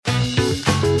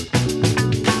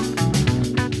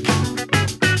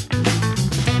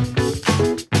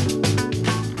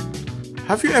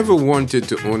Have you ever wanted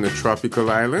to own a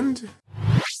tropical island?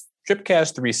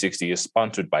 Tripcast 360 is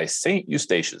sponsored by St.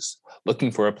 Eustatius.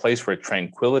 Looking for a place where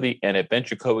tranquility and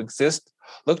adventure coexist?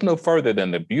 Look no further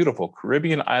than the beautiful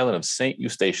Caribbean island of St.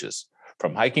 Eustatius.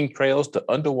 From hiking trails to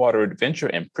underwater adventure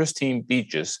and pristine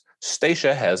beaches,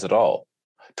 Statia has it all.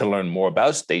 To learn more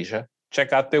about Statia,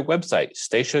 check out their website,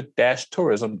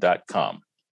 statia-tourism.com.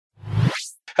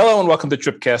 Hello and welcome to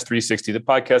Tripcast 360, the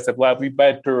podcast of lively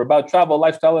banter about travel,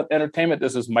 lifestyle, and entertainment.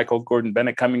 This is Michael Gordon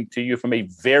Bennett coming to you from a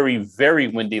very, very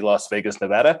windy Las Vegas,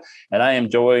 Nevada. And I am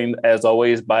joined, as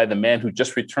always, by the man who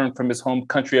just returned from his home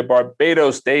country of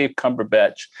Barbados, Dave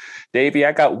Cumberbatch. Davey,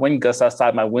 I got wind gusts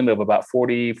outside my window of about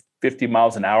 40, 50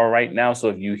 miles an hour right now. So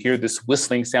if you hear this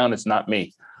whistling sound, it's not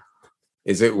me.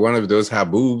 Is it one of those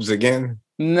haboobs again?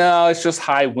 No, it's just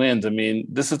high winds. I mean,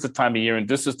 this is the time of year, and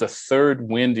this is the third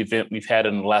wind event we've had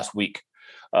in the last week.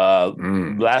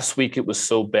 Last week, it was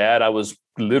so bad. I was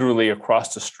literally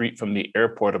across the street from the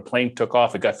airport. A plane took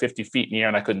off. It got 50 feet in the air,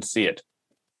 and I couldn't see it.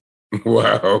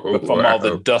 Wow. From all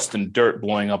the dust and dirt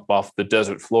blowing up off the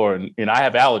desert floor. And I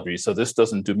have allergies, so this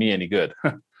doesn't do me any good.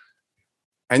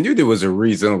 I knew there was a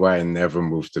reason why I never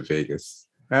moved to Vegas.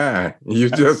 You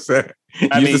just said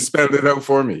just spelled it out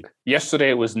for me.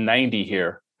 Yesterday it was 90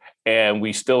 here, and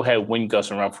we still had wind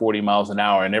gusts around 40 miles an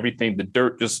hour, and everything, the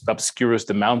dirt just obscures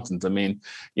the mountains. I mean,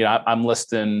 you know, I'm less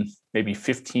than maybe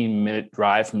 15-minute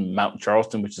drive from Mount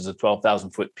Charleston, which is a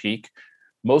 12,000 foot peak.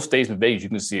 Most days in Vegas, you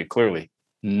can see it clearly.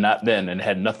 Not then, and it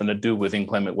had nothing to do with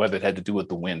inclement weather. It had to do with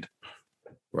the wind.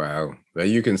 Wow. Well,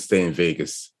 you can stay in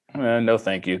Vegas. No,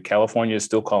 thank you. California is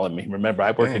still calling me. Remember,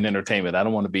 I work in entertainment. I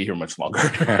don't want to be here much longer.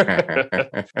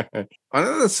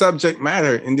 Another subject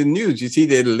matter in the news. You see,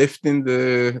 they're lifting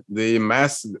the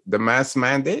mask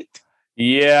mandate.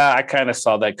 Yeah, I kind of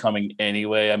saw that coming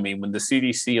anyway. I mean, when the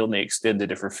CDC only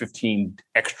extended it for 15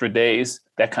 extra days,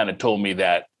 that kind of told me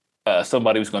that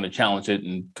somebody was going to challenge it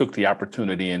and took the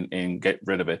opportunity and get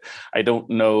rid of it. I don't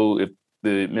know if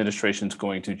the administration's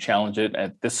going to challenge it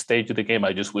at this stage of the game.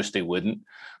 I just wish they wouldn't.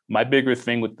 My bigger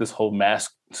thing with this whole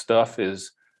mask stuff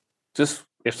is just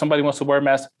if somebody wants to wear a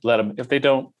mask, let them. If they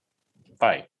don't,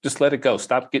 fine. Just let it go.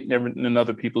 Stop getting in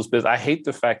other people's business. I hate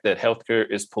the fact that healthcare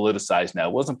is politicized now.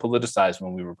 It wasn't politicized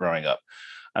when we were growing up.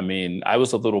 I mean, I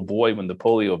was a little boy when the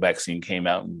polio vaccine came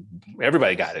out and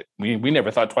everybody got it. We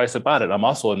never thought twice about it. I'm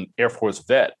also an Air Force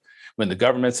vet. When the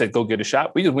government said, go get a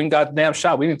shot, we got the damn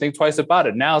shot. We didn't think twice about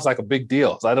it. Now it's like a big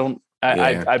deal. So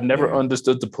I've never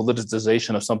understood the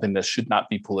politicization of something that should not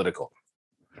be political.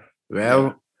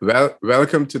 Well,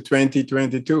 welcome to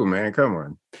 2022, man. Come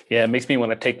on. Yeah, it makes me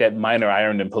want to take that minor I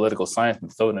earned in political science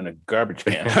and throw it in a garbage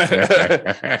can.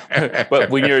 But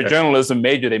when you're a journalism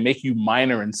major, they make you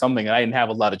minor in something. And I didn't have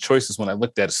a lot of choices when I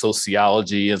looked at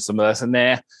sociology and some of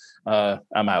that. So,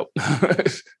 I'm out.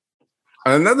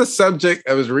 On another subject,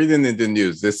 I was reading in the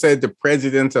news. They said the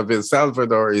president of El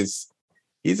Salvador he's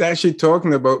actually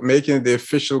talking about making the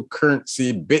official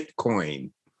currency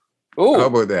Bitcoin. Ooh. How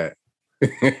about that?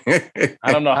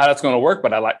 I don't know how that's going to work,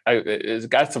 but it's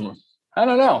got some. I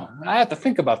don't know. I have to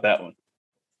think about that one.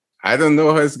 I don't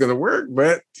know how it's going to work,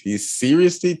 but he's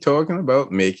seriously talking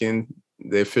about making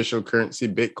the official currency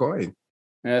Bitcoin.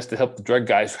 Yeah, that's to help the drug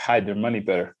guys hide their money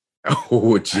better.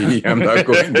 Oh, gee, I'm not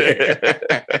going there.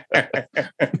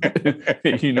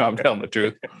 You know I'm telling the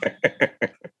truth.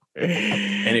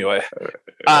 Anyway,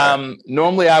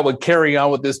 normally I would carry on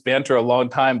with this banter a long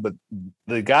time, but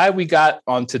the guy we got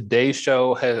on today's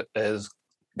show has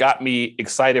got me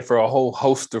excited for a whole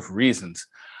host of reasons.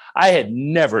 I had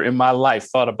never in my life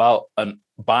thought about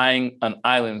buying an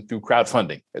island through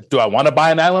crowdfunding. Do I want to buy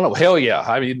an island? Oh, hell yeah.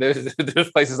 I mean,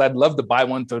 there's places I'd love to buy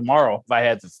one tomorrow if I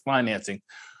had the financing.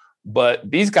 But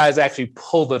these guys actually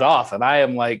pulled it off. And I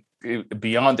am like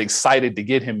beyond excited to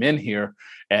get him in here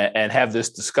and have this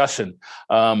discussion.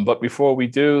 But before we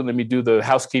do, let me do the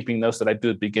housekeeping notes that I do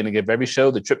at the beginning of every show.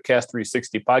 The Tripcast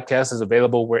 360 podcast is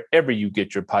available wherever you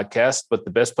get your podcasts, but the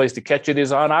best place to catch it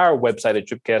is on our website at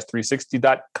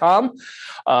tripcast360.com.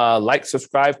 Like,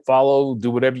 subscribe, follow, do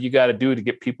whatever you got to do to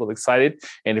get people excited.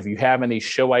 And if you have any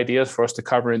show ideas for us to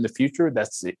cover in the future,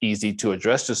 that's easy to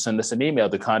address. Just send us an email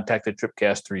to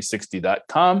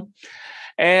contact@tripcast360.com.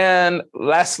 And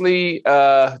lastly,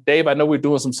 Dave, I know we're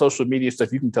doing some social media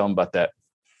stuff. You can tell them about that.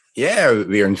 Yeah,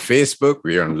 we are on Facebook.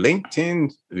 We are on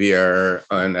LinkedIn. We are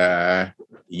on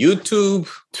YouTube,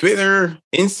 Twitter,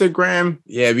 Instagram.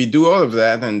 Yeah, we do all of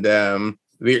that. And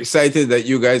we're excited that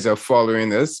you guys are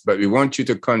following us, but we want you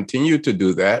to continue to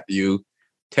do that. You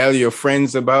tell your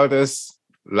friends about us,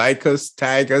 like us,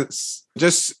 tag us,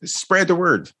 just spread the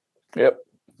word. Yep.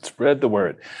 Spread the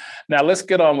word. Now, let's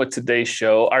get on with today's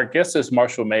show. Our guest is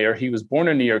Marshall Mayer. He was born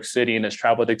in New York City and has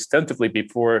traveled extensively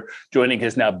before joining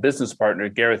his now business partner,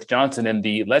 Gareth Johnson, in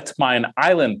the Let's Mine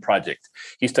Island project.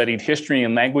 He studied history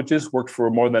and languages, worked for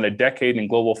more than a decade in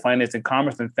global finance and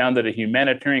commerce, and founded a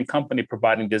humanitarian company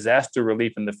providing disaster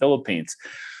relief in the Philippines.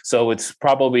 So it's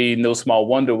probably no small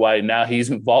wonder why now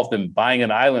he's involved in buying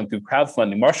an island through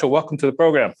crowdfunding. Marshall, welcome to the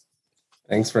program.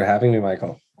 Thanks for having me,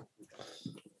 Michael.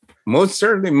 Most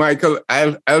certainly, Michael.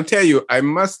 I'll tell you, I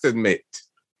must admit,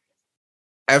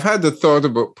 I've had the thought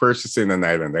about purchasing an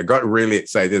island. I got really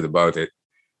excited about it.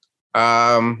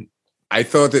 I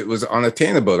thought it was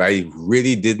unattainable. I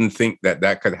really didn't think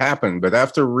that could happen. But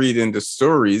after reading the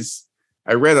stories,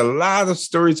 I read a lot of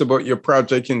stories about your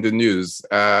project in the news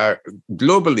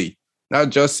globally, not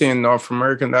just in North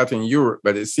America, not in Europe,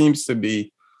 but it seems to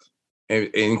be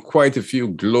in quite a few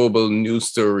global news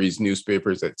stories,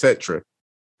 newspapers, etc.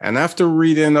 And after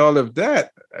reading all of that,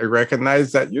 I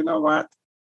recognized that, you know what?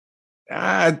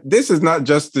 This is not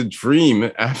just a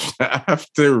dream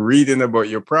after reading about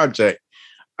your project.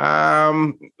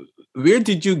 Where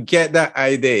did you get that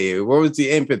idea? What was the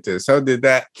impetus? How did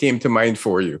that came to mind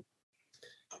for you?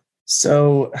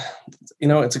 So,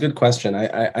 it's a good question.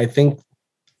 I think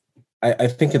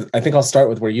I'll start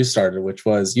with where you started, which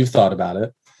was you've thought about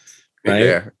it, right?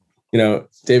 Yeah.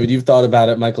 David, you've thought about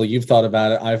it. Michael, you've thought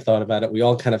about it. I've thought about it. We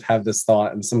all kind of have this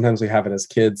thought, and sometimes we have it as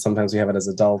kids. Sometimes we have it as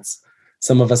adults.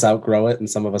 Some of us outgrow it, and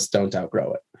some of us don't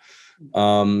outgrow it.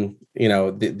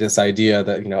 This idea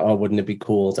that, wouldn't it be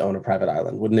cool to own a private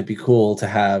island? Wouldn't it be cool to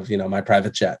have, my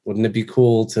private jet? Wouldn't it be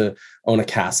cool to own a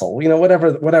castle?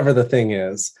 Whatever the thing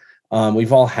is,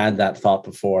 we've all had that thought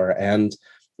before. And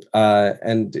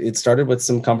it started with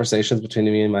some conversations between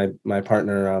me and my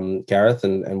partner, Gareth.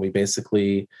 And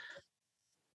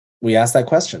we asked that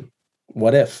question,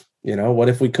 what if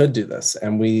we could do this?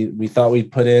 And we thought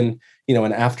we'd put in,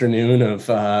 an afternoon of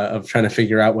trying to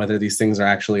figure out whether these things are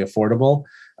actually affordable,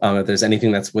 if there's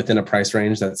anything that's within a price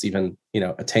range that's even,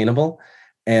 attainable.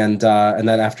 And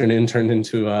that afternoon turned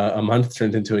into a month,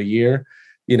 turned into a year,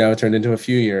 turned into a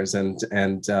few years. And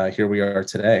here we are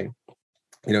today.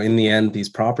 In the end, these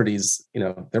properties,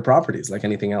 they're properties like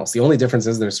anything else. The only difference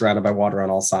is they're surrounded by water on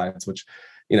all sides, which,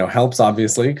 helps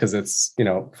obviously because it's,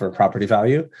 for property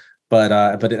value, but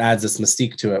it adds this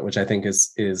mystique to it, which I think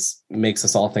is makes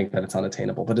us all think that it's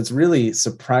unattainable. But it's really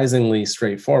surprisingly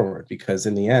straightforward because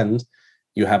in the end,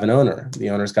 you have an owner. The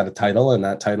owner's got a title, and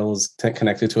that title is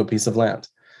connected to a piece of land.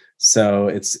 So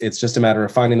it's just a matter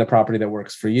of finding the property that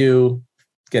works for you,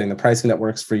 getting the pricing that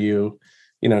works for you,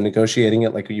 negotiating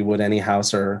it like you would any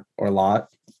house or lot,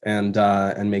 and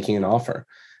making an offer.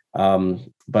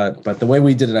 But the way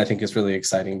we did it, I think, is really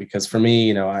exciting because for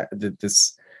me,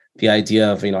 the idea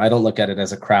of, I don't look at it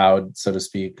as a crowd, so to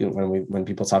speak. When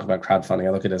people talk about crowdfunding, I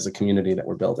look at it as a community that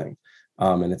we're building.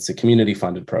 And it's a community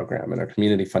funded program and a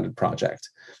community funded project.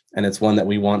 And it's one that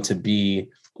we want to be,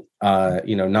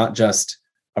 not just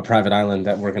a private island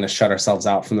that we're going to shut ourselves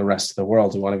out from the rest of the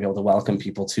world. We want to be able to welcome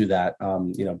people to that,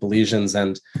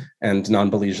 Belizeans and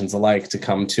non-Belizeans alike to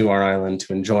come to our island,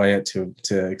 to enjoy it, to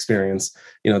experience,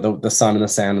 the sun and the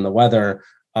sand and the weather,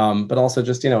 but also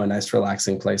just, a nice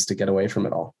relaxing place to get away from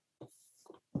it all.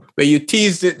 But you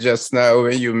teased it just now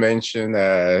when you mentioned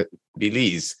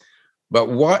Belize. But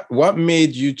what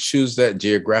made you choose that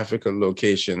geographical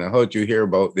location? And how did you hear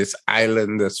about this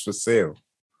island that's for sale?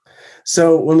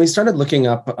 So when we started looking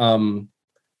up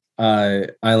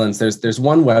islands, there's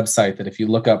one website that if you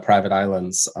look up private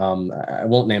islands, I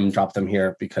won't name drop them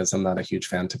here because I'm not a huge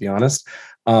fan, to be honest.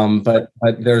 But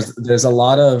there's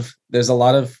a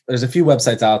few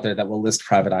websites out there that will list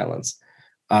private islands.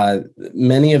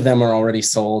 Many of them are already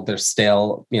sold. They're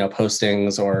stale,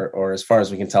 postings, or as far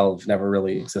as we can tell, have never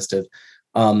really existed.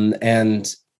 And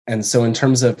so in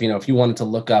terms of, if you wanted to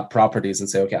look up properties and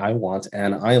say, okay, I want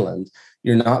an island,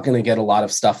 you're not going to get a lot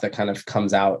of stuff that kind of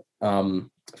comes out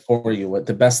for you. What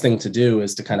the best thing to do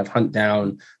is to kind of hunt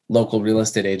down local real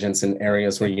estate agents in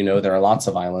areas where there are lots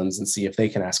of islands and see if they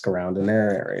can ask around in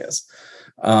their areas.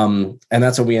 And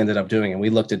that's what we ended up doing. And we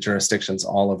looked at jurisdictions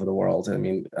all over the world. I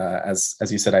mean, as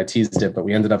you said, I teased it, but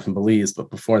we ended up in Belize.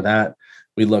 But before that,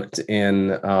 we looked in,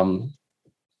 hold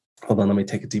on, let me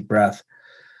take a deep breath.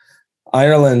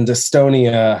 Ireland,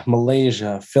 Estonia,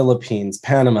 Malaysia, Philippines,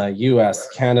 Panama, US,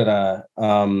 Canada,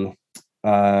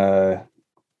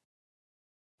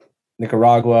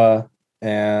 Nicaragua,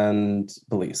 and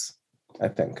Belize. I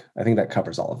think that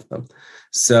covers all of them.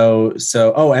 So,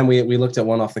 and we looked at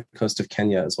one off the coast of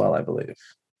Kenya as well, I believe.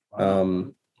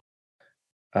 Wow.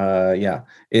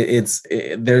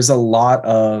 There's a lot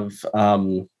of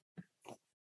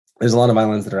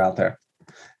islands that are out there.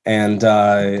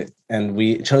 And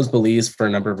we chose Belize for a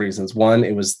number of reasons. One,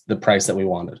 it was the price that we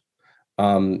wanted.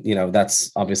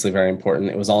 That's obviously very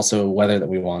important. It was also weather that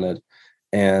we wanted,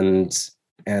 and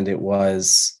it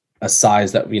was a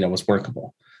size that was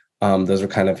workable. Those were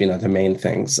kind of the main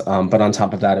things. But on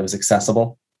top of that, it was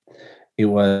accessible. It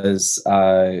was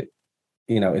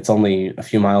it's only a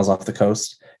few miles off the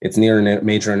coast. It's near a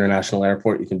major international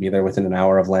airport. You can be there within an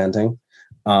hour of landing.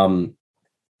 And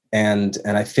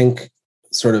I think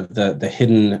sort of the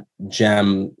hidden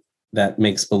gem that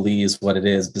makes Belize what it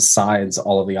is, besides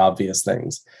all of the obvious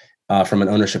things, from an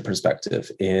ownership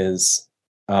perspective, is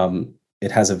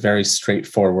it has a very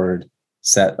straightforward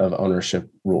set of ownership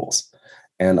rules.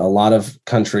 And a lot of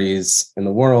countries in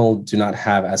the world do not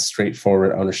have as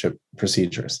straightforward ownership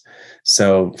procedures.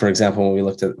 So, for example, when we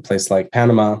looked at a place like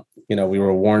Panama, we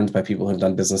were warned by people who've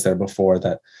done business there before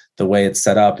that the way it's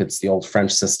set up, it's the old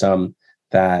French system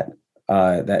that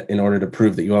in order to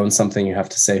prove that you own something, you have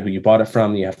to say who you bought it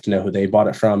from, you have to know who they bought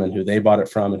it from, and who they bought it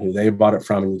from, and who they bought it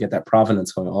from, and you get that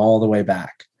provenance going all the way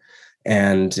back.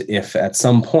 And if at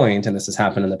some point, and this has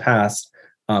happened in the past,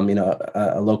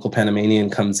 a local Panamanian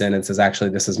comes in and says, actually,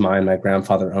 this is mine, my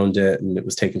grandfather owned it, and it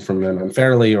was taken from him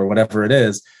unfairly, or whatever it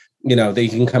is, they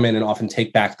can come in and often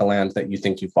take back the land that you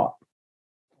think you've bought.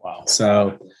 Wow.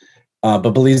 So,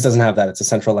 but Belize doesn't have that. It's a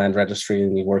central land registry,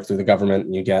 and you work through the government,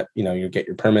 and you get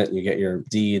your permit, and you get your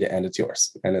deed, and it's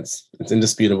yours. And it's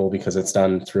indisputable because it's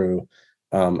done through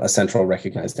a central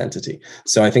recognized entity.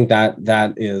 So I think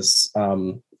that is,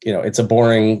 it's a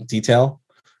boring detail.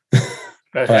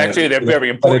 Actually, they're very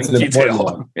important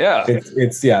detail. Yeah,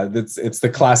 it's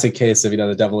the classic case of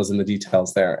the devil is in the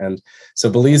details there. And so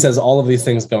Belize has all of these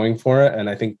things going for it. And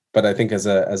I think as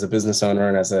a business owner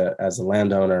and as a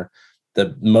landowner,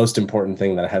 the most important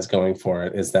thing that it has going for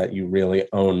it is that you really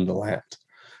own the land,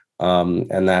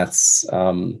 and that's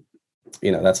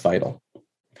vital.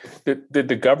 Did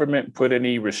the government put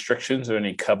any restrictions or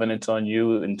any covenants on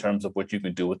you in terms of what you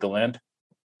can do with the land?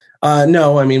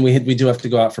 No, I mean, we do have to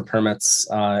go out for permits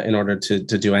in order to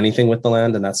do anything with the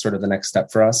land, and that's sort of the next step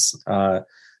for us.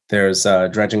 There's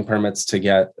dredging permits to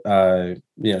get, to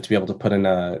be able to put in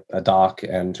a dock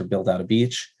and to build out a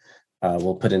beach.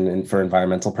 We'll put in for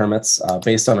environmental permits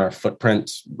based on our footprint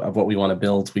of what we want to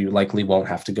build. We likely won't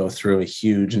have to go through a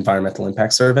huge environmental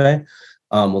impact survey.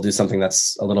 We'll do something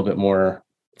that's a little bit more,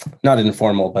 not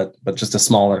informal, but just a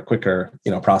smaller, quicker,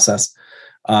 process.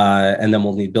 And then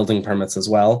we'll need building permits as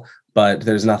well. But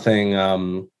there's nothing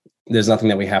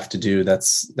that we have to do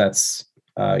that's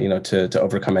to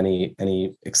overcome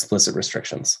any explicit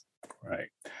restrictions. Right.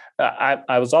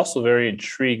 I was also very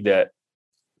intrigued that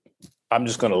I'm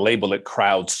just going to label it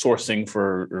crowdsourcing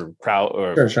for the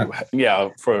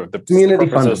community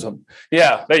fund.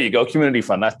 Yeah, there you go. Community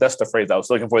fund. That's the phrase I was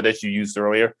looking for that you used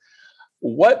earlier.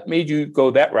 What made you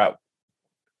go that route?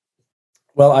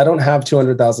 Well, I don't have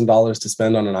 $200,000 to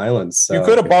spend on an island. So you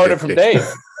could have borrowed it from Dave.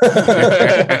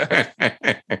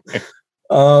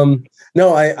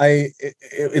 No,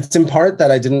 it's in part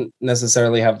that I didn't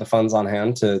necessarily have the funds on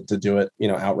hand to do it,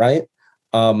 outright.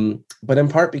 But in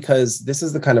part because this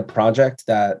is the kind of project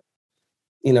that,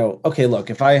 okay, look,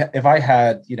 if I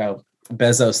had,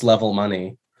 Bezos level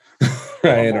money,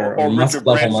 right, or Musk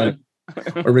level money,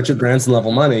 or Richard Branson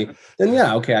level money, then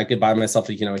yeah, okay, I could buy myself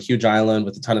a huge island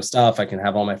with a ton of stuff. I can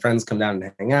have all my friends come down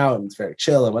and hang out, and it's very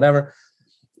chill and whatever,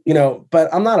 but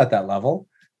I'm not at that level.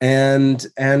 And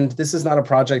this is not a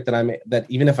project that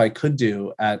even if I could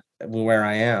do at where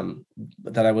I am,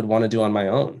 that I would want to do on my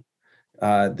own.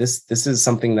 This is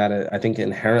something that I think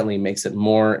inherently makes it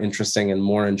more interesting and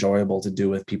more enjoyable to do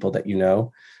with people that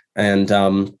and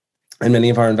many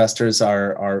of our investors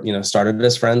are started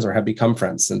as friends or have become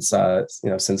friends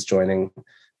since joining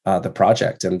the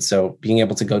project. And so being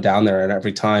able to go down there, and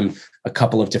every time a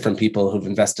couple of different people who've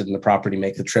invested in the property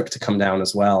make the trip to come down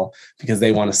as well, because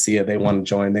they want to see it, they want to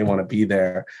join, they want to be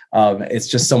there. It's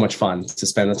just so much fun to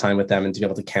spend the time with them and to be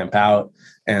able to camp out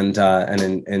and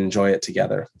enjoy it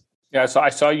together. Yeah, so I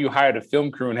saw you hired a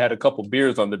film crew and had a couple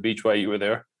beers on the beach while you were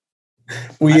there.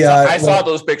 I saw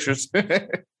those pictures.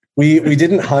 We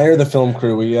didn't hire the film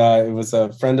crew. It was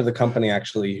a friend of the company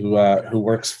actually who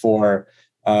works for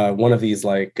one of these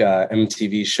like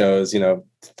MTV shows,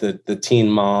 the Teen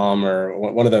Mom or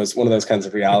one of those kinds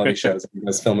of reality shows. He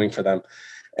was filming for them,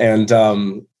 and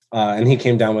he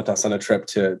came down with us on a trip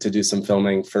to do some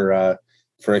filming for a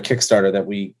Kickstarter that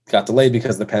we got delayed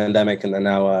because of the pandemic, and then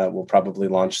now we'll probably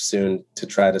launch soon to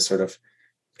try to sort of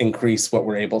increase what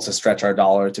we're able to stretch our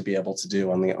dollar to be able to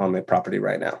do on the property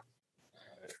right now.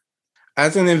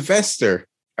 As an investor,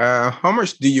 how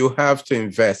much do you have to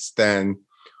invest, and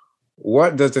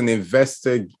what does an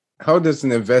investor how does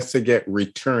an investor get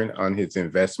return on his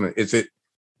investment? Is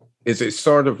it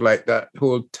sort of like that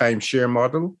whole timeshare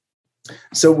model?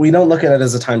 So we don't look at it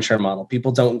as a timeshare model.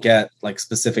 People don't get like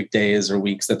specific days or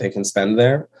weeks that they can spend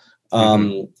there.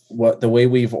 The way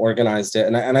we've organized it,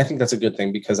 and I think that's a good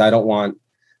thing, because I don't want.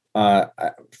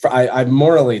 I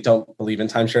morally don't believe in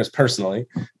timeshares personally.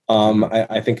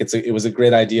 I think it was a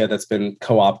great idea that's been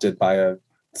co-opted by a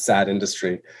sad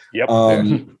industry. Yep.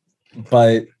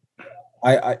 But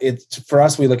it's for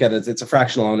us, we look at it, it's a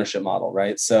fractional ownership model,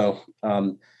 right? So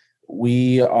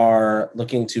we are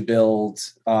looking to build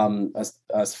a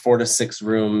 4 to 6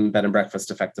 room bed and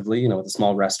breakfast, effectively, with a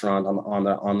small restaurant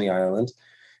on the island,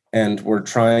 and we're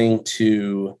trying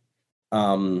to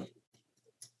turn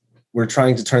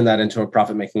that into a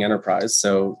profit-making enterprise.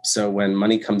 So when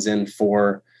money comes in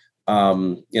from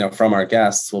our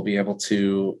guests, we'll be able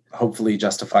to hopefully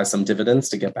justify some dividends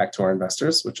to get back to our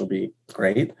investors, which will be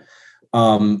great.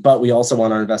 But we also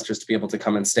want our investors to be able to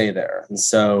come and stay there. And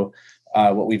so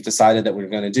what we've decided that we're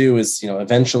going to do is,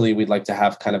 eventually we'd like to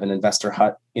have kind of an investor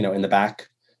hut, in the back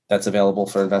that's available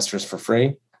for investors for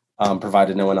free,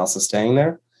 provided no one else is staying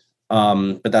there.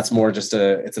 But that's more just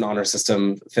it's an honor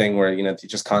system thing where, you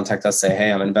just contact us, say,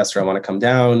 hey, I'm an investor, I want to come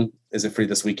down. Is it free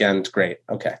this weekend? Great.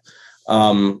 Okay.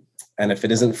 And if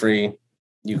it isn't free,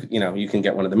 you can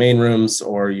get one of the main rooms,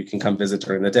 or you can come visit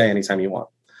during the day anytime you want.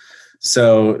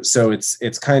 So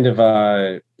it's kind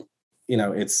of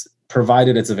it's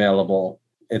provided it's available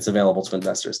to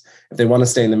investors. If they want to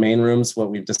stay in the main rooms,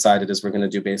 what we've decided is we're going to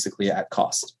do basically at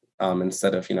cost,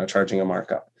 instead of charging a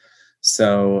markup.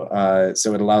 So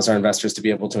it allows our investors to be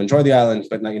able to enjoy the island,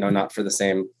 but not for the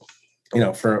same,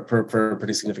 for a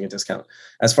pretty significant discount.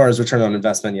 As far as return on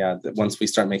investment, once we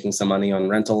start making some money on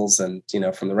rentals and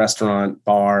from the restaurant,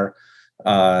 bar,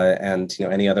 and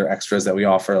any other extras that we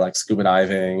offer, like scuba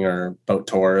diving or boat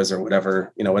tours or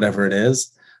whatever it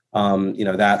is,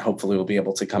 that hopefully will be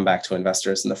able to come back to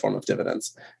investors in the form of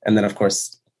dividends. And then, of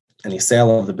course, any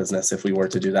sale of the business, if we were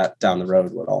to do that down the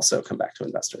road, would also come back to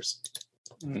investors.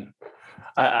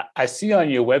 I see on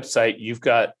your website, you've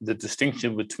got the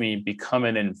distinction between become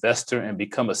an investor and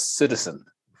become a citizen.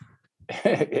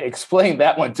 Explain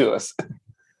that one to us.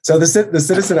 So the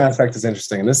citizen aspect is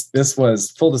interesting. This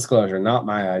was, full disclosure, not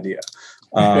my idea.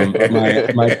 But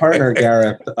my partner,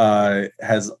 Gareth,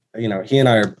 has, he and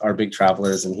I are big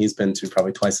travelers, and he's been to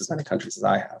probably twice as many countries as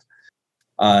I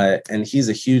have. And he's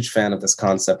a huge fan of this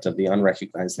concept of the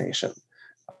unrecognized nation.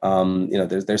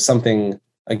 There's something,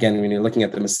 again, when you're looking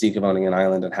at the mystique of owning an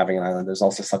island and having an island, there's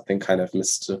also something kind of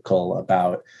mystical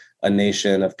about a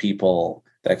nation of people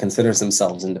that considers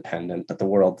themselves independent, but the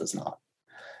world does not.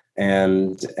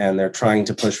 And they're trying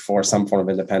to push for some form of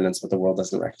independence, but the world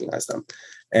doesn't recognize them.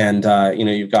 And,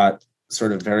 you've got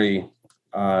sort of very,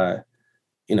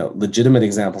 legitimate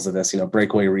examples of this,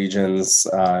 breakaway regions,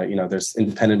 there's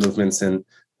independent movements in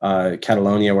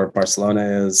Catalonia, where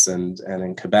Barcelona is, and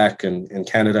in Quebec and in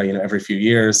Canada, every few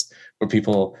years, where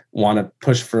people want to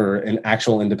push for an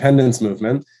actual independence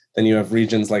movement. Then you have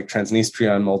regions like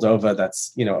Transnistria and Moldova,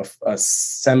 that's, a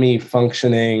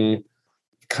semi-functioning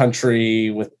country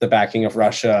with the backing of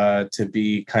Russia to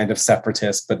be kind of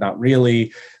separatist, but not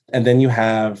really. And then you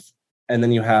have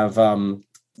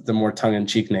the more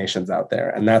tongue-in-cheek nations out there.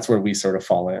 And that's where we sort of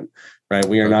fall in, right?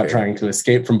 We are not trying to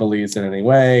escape from Belize in any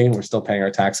way. We're still paying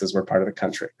our taxes. We're part of the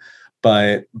country.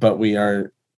 But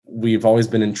we've always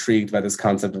been intrigued by this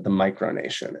concept of the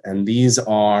micronation. And these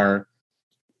are,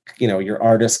 your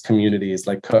artist communities,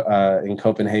 like in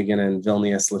Copenhagen and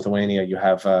Vilnius, Lithuania, you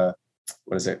have,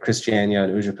 Christiania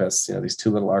and Užupis, these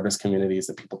two little artist communities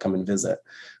that people come and visit,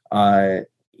 buy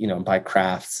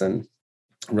crafts and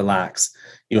relax.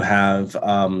 You have,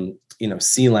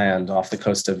 Sealand off the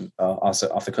coast of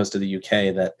the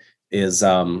UK, that is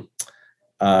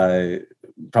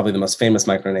probably the most famous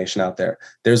micronation out there.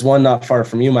 There's one not far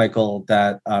from you, Michael,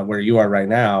 that where you are right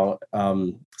now,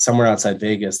 somewhere outside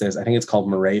Vegas. I think it's called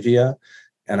Moravia,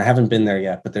 and I haven't been there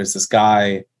yet, but there's this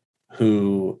guy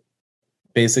who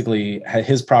basically had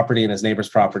his property and his neighbor's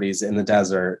properties in the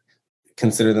desert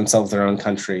consider themselves their own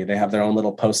country. They have their own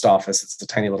little post office. It's a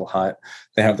tiny little hut.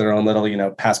 They have their own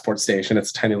little, passport station. It's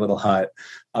a tiny little hut.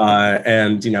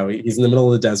 And, he's in the middle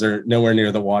of the desert, nowhere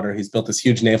near the water. He's built this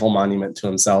huge naval monument to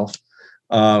himself.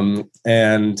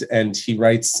 And he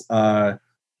writes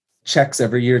checks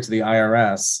every year to the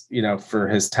IRS, for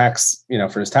his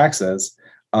taxes.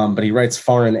 But he writes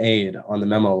foreign aid on the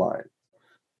memo line.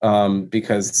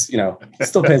 Because, he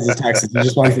still pays his taxes. He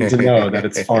just wants them to know that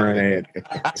it's foreign aid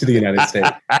to the United States.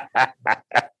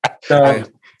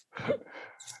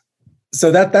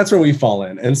 so that's where we fall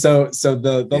in. And so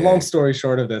the long story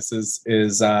short of this is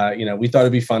we thought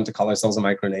it'd be fun to call ourselves a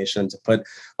micronation, to put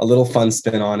a little fun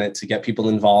spin on it, to get people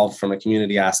involved from a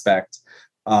community aspect,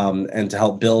 and to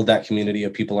help build that community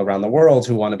of people around the world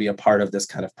who want to be a part of this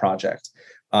kind of project.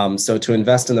 So to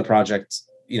invest in the project,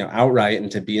 outright,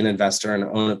 and to be an investor and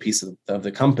own a piece of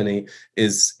the company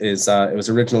it was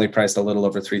originally priced a little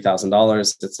over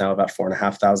 $3,000. It's now about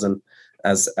 $4,500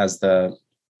 as the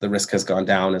risk has gone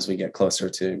down as we get closer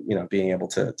to being able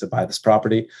to buy this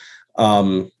property,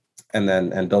 and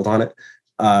build on it.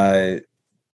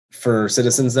 For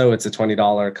citizens, though, it's a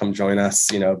 $20 come join us,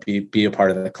 be a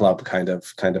part of the club kind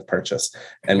of purchase.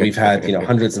 And we've had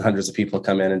hundreds and hundreds of people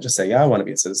come in and just say, yeah, I want to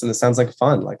be a citizen. This sounds like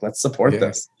fun. Like, let's support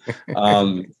this.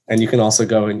 And you can also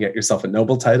go and get yourself a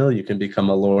noble title. You can become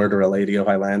a lord or a lady of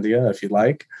Islandia if you'd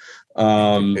like.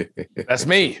 That's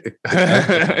me.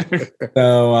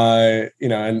 So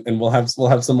and we'll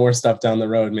have some more stuff down the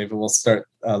road. Maybe we'll start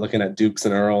looking at dukes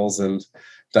and earls and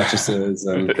duchesses.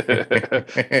 And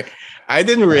I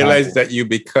didn't realize that you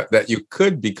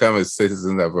could become a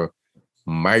citizen of a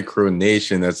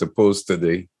micronation as opposed to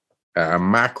the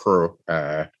macro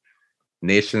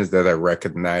nations that are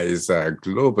recognized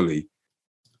globally.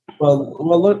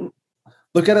 Well,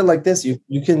 look at it like this. You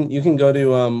can go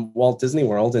to Walt Disney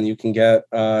World and you can get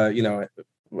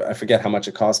I forget how much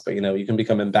it costs, but you can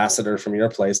become ambassador from your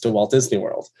place to Walt Disney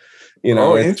World.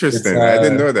 Interesting. I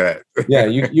didn't know that. Yeah,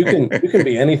 you can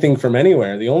be anything from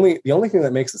anywhere. The only thing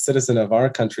that makes a citizen of our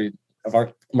country, of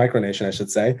our micronation, I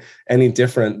should say, any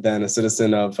different than a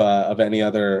citizen of any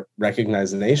other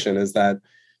recognized nation is that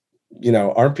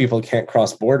our people can't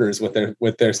cross borders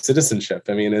with their citizenship.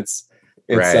 I mean, it's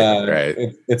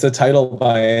a title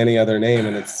by any other name,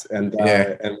 and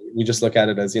we just look at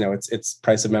it as it's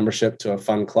price of membership to a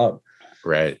fun club.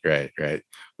 Right.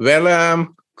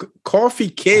 Well, Coffee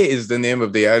Cay is the name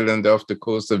of the island off the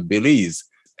coast of Belize.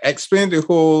 Explain the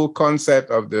whole concept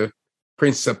of the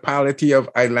Principality of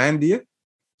Islandia.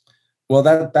 Well,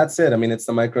 that's it. I mean, it's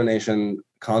the micronation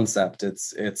concept.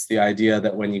 It's the idea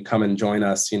that when you come and join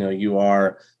us, you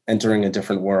are entering a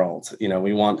different world.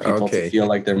 We want people to feel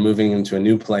like they're moving into a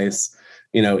new place,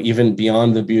 even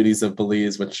beyond the beauties of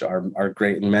Belize, which are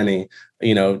great in many,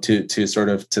 to sort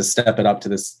of to step it up to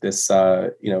this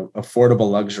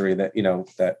affordable luxury that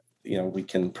we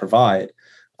can provide.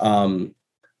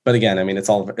 But again, I mean, it's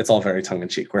all very tongue in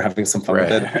cheek. We're having some fun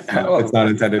with it. It's not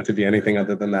intended to be anything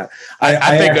other than that.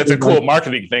 I think that's a cool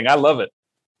marketing thing. I love it.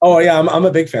 Oh yeah, I'm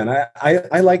a big fan.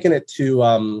 I liken it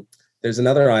to there's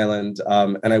another island,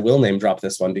 and I will name drop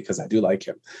this one because I do like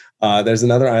him. There's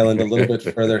another island a little bit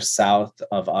further south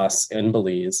of us in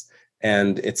Belize,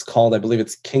 and it's called, I believe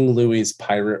it's King Louis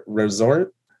Pirate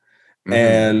Resort. Mm-hmm.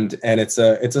 And it's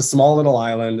a small little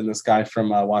island, and this guy from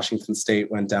Washington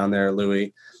State went down there,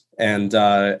 Louis, and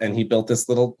he built this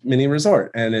little mini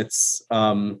resort, and it's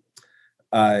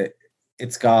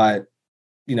got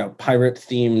pirate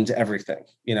themed everything,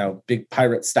 big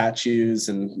pirate statues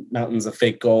and mountains of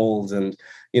fake gold and,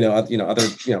 other,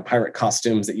 pirate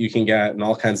costumes that you can get and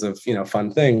all kinds of,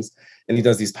 fun things. And he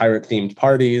does these pirate themed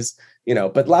parties,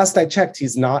 but last I checked,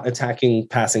 he's not attacking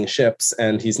passing ships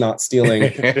and he's not stealing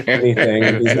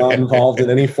anything. He's not involved in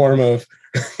any form of,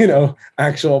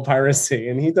 actual piracy,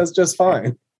 and he does just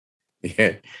fine.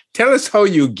 Yeah. Tell us how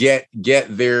you get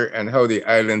there and how the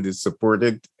island is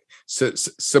supported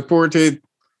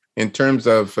in terms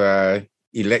of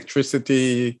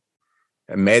electricity,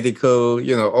 medical,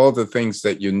 all the things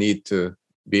that you need to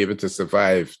be able to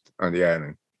survive on the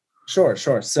island. Sure.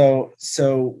 So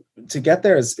to get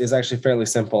there is actually fairly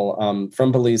simple.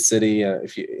 From Belize City,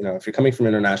 if you're coming from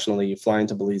internationally, you fly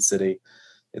into Belize City.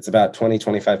 It's about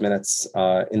 20-25 minutes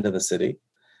into the city,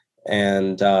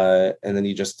 and then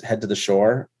you just head to the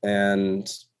shore and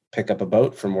pick up a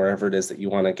boat from wherever it is that you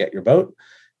want to get your boat.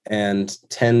 And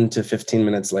 10 to 15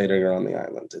 minutes later, you're on the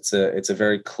island. It's a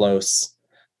very close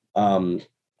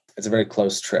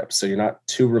trip. So you're not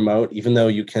too remote, even though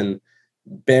you can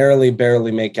barely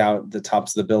make out the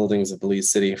tops of the buildings of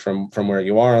Belize City from where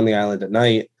you are on the island at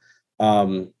night.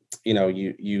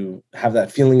 You have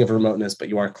that feeling of remoteness, but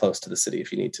you are close to the city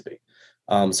if you need to be.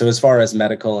 So as far as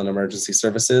medical and emergency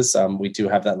services, we do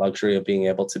have that luxury of being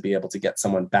able to get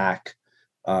someone back,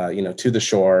 to the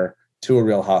shore, to a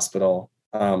real hospital,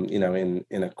 in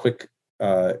a quick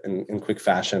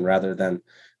fashion, rather than,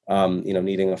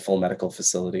 needing a full medical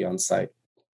facility on site.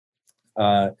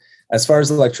 As far as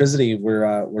electricity,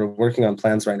 we're working on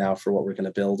plans right now for what we're going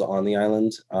to build on the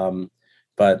island,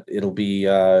 but it'll be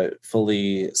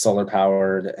fully solar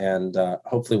powered, and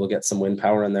hopefully we'll get some wind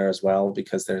power in there as well,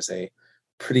 because there's a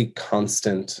pretty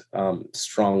constant,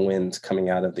 strong wind coming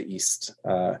out of the east.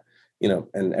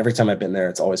 And every time I've been there,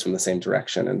 it's always from the same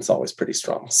direction, and it's always pretty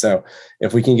strong. So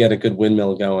if we can get a good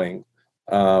windmill going,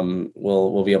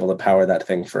 we'll be able to power that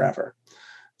thing forever.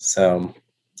 So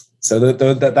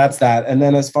that's that. And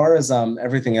then as far as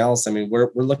everything else, I mean, we're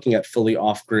looking at fully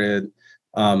off-grid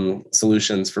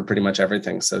solutions for pretty much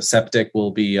everything. So septic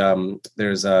will be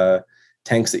there's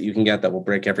tanks that you can get that will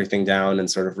break everything down and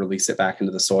sort of release it back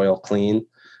into the soil clean.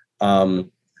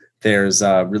 There's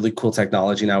really cool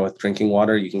technology now with drinking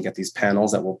water. You can get these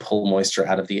panels that will pull moisture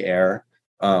out of the air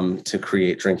to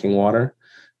create drinking water.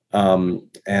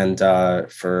 And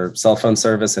for cell phone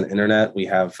service and internet, we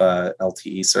have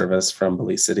LTE service from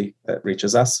Belize City that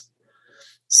reaches us.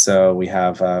 So we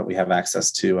have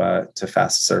access to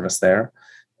fast service there,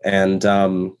 and I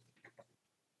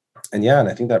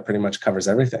think that pretty much covers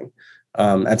everything.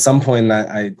 At some point,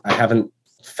 I haven't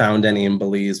found any in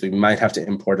Belize. We might have to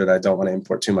import it. I don't want to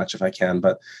import too much if I can,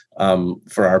 but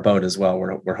for our boat as well,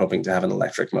 we're hoping to have an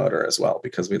electric motor as well,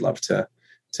 because we'd love to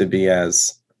be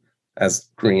as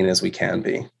green as we can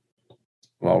be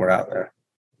while we're out there.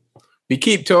 We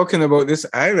keep talking about this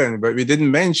island, but we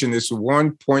didn't mention it's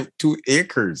 1.2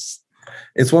 acres.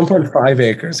 It's 1.5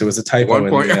 acres. It was a typo.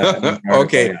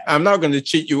 Okay, I'm not going to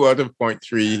cheat you out of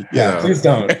 0.3. Yeah, please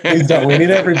don't. Please don't. We need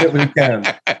every bit we can.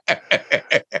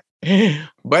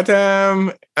 But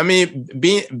I mean,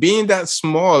 being that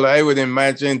small, I would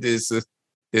imagine there's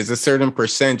a certain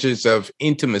percentage of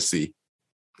intimacy,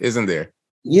 isn't there?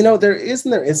 There is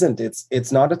and there isn't.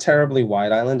 It's not a terribly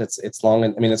wide island. It's long,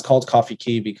 and I mean, it's called Coffee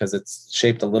Key because it's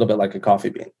shaped a little bit like a coffee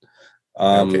bean.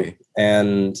 Okay.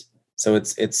 And so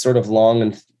it's sort of long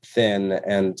and thin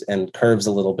and curves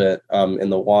a little bit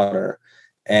in the water.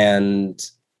 And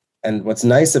what's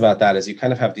nice about that is you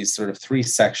kind of have these sort of three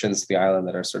sections to the island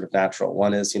that are sort of natural.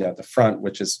 One is, the front,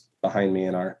 which is behind me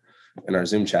in our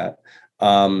Zoom chat,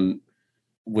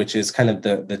 which is kind of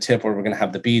the tip where we're going to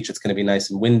have the beach. It's going to be nice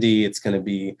and windy. It's going to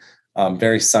be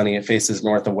very sunny. It faces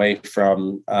north away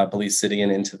from Belize City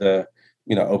and into the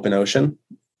open ocean.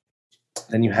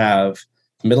 Then you have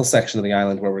the middle section of the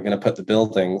island where we're going to put the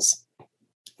buildings,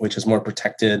 which is more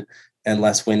protected and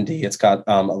less windy. It's got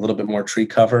a little bit more tree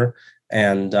cover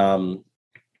and doesn't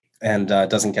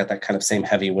get that kind of same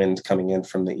heavy wind coming in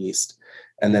from the east.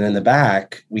 And then in the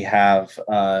back, we have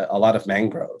a lot of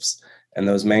mangroves. And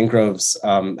those mangroves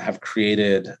have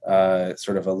created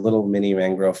sort of a little mini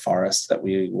mangrove forest that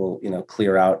we will,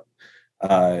 clear out.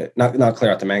 Not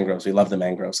clear out the mangroves. We love the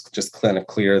mangroves. Just kind of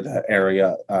clear the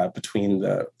area between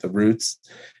the roots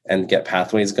and get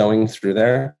pathways going through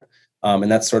there. And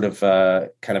that's sort of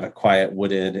kind of a quiet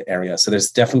wooded area. So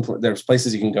there's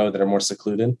places you can go that are more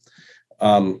secluded.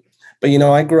 But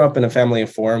I grew up in a family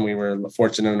of four, and we were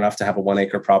fortunate enough to have a 1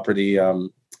 acre property.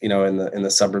 In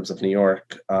the suburbs of New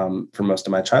York for most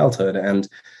of my childhood. And,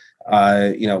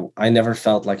 I never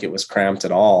felt like it was cramped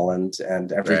at all.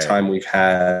 And every time we've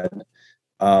had,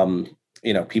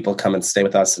 people come and stay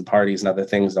with us and parties and other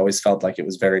things, it always felt like it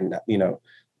was very,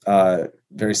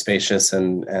 very spacious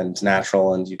and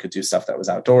natural. And you could do stuff that was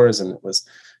outdoors, and it was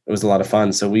a lot of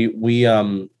fun. So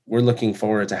we're looking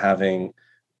forward to having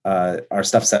our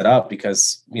stuff set up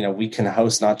because, we can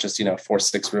host not just,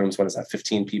 4-6 rooms. What is that?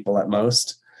 15 people at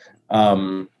most.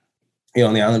 On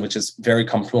the island, which is very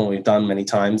comfortable. We've done many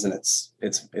times, and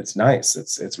it's nice.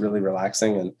 It's really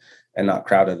relaxing and not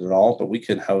crowded at all. But we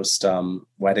could host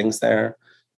weddings there,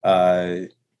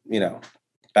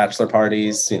 bachelor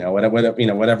parties,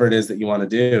 whatever it is that you want to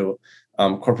do,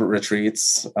 corporate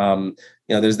retreats.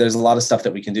 There's a lot of stuff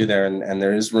that we can do there, and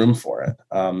there is room for it.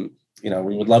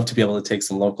 We would love to be able to take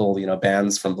some local,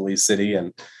 bands from Belize City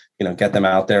and, get them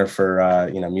out there for,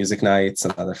 music nights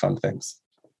and other fun things.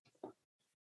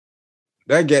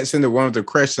 That gets into one of the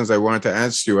questions I wanted to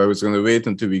ask you. I was going to wait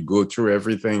until we go through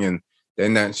everything and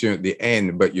then answer you at the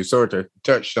end, but you sort of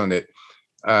touched on it.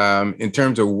 In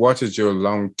terms of what is your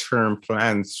long-term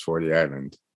plans for the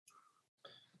island?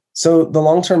 So the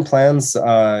long-term plans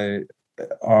are,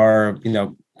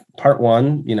 part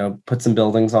one, put some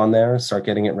buildings on there, start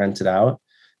getting it rented out,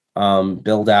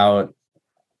 build out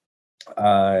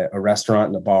a restaurant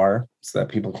and a bar so that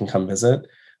people can come visit.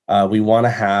 We want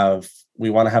to have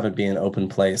it be an open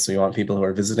place. So we want people who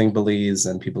are visiting Belize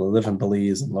and people who live in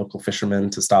Belize and local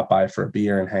fishermen to stop by for a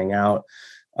beer and hang out,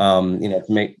 to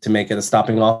make it a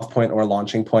stopping off point or a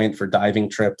launching point for diving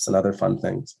trips and other fun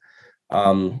things.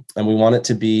 And we want it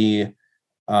to be,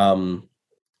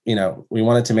 we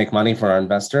want it to make money for our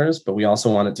investors, but we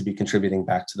also want it to be contributing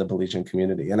back to the Belizean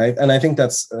community. And I think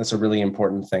that's a really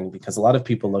important thing, because a lot of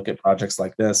people look at projects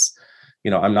like this.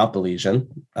 I'm not Belizean.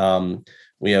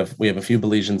 We have a few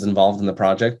Belizeans involved in the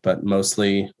project, but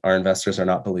mostly our investors are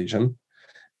not Belizean.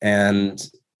 And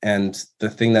the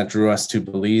thing that drew us to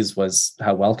Belize was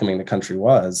how welcoming the country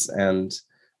was, and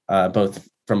both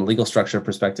from a legal structure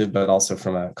perspective, but also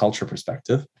from a culture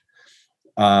perspective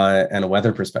and a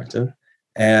weather perspective.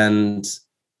 And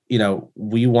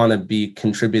we want to be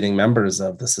contributing members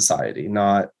of the society,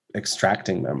 not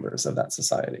extracting members of that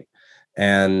society.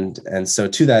 And so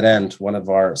to that end, one of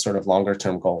our sort of longer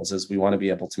term goals is we want to be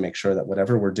able to make sure that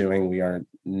whatever we're doing, we are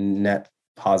net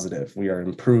positive. We are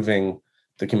improving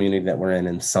the community that we're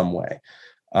in some way.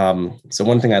 So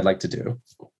one thing I'd like to do,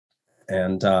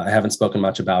 and I haven't spoken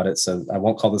much about it, so I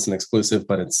won't call this an exclusive,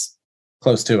 but it's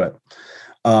close to it.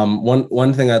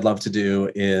 One thing I'd love to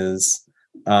do is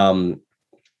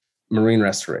marine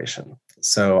restoration.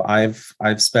 So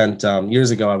I've spent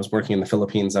years ago, I was working in the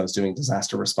Philippines. I was doing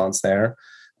disaster response there.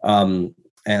 And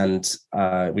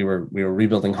we were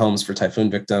rebuilding homes for typhoon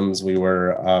victims. We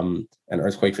were and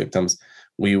earthquake victims.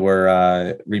 We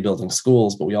were rebuilding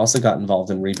schools, but we also got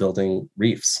involved in rebuilding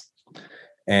reefs.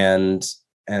 And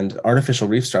artificial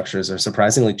reef structures are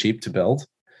surprisingly cheap to build.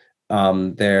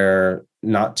 They're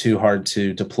not too hard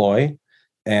to deploy.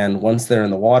 And once they're in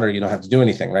the water, you don't have to do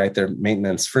anything, right? They're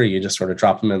maintenance free. You just sort of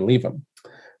drop them and leave them.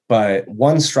 But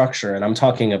one structure, and I'm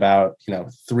talking about,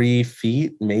 3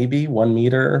 feet, maybe 1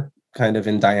 meter kind of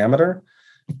in diameter.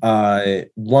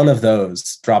 One of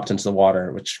those dropped into the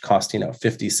water, which cost, $50,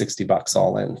 $60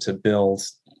 all in to build,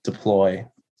 deploy,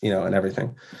 and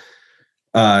everything,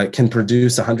 can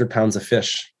produce 100 pounds of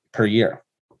fish per year.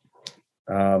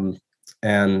 And,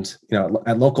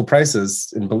 at local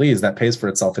prices in Belize, that pays for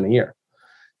itself in a year.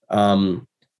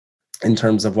 In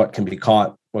terms of what can be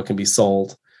caught, what can be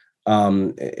sold.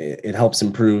 It helps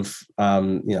improve,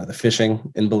 the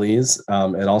fishing in Belize.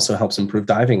 It also helps improve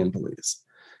diving in Belize.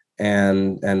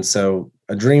 And so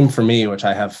a dream for me, which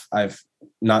I've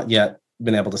not yet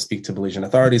been able to speak to Belizean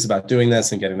authorities about doing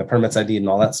this and getting the permits ID and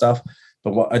all that stuff.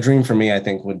 But a dream for me, I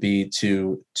think, would be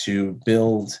to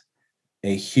build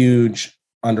a huge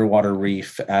underwater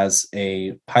reef as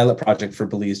a pilot project for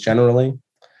Belize generally,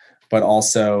 but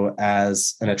also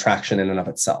as an attraction in and of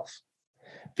itself.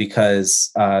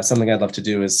 Because something I'd love to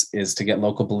do is to get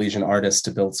local Belizean artists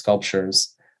to build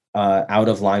sculptures out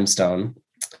of limestone,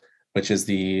 which is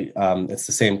it's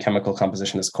the same chemical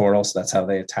composition as coral, so that's how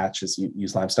they attach, is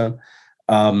use limestone.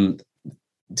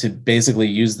 To basically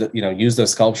use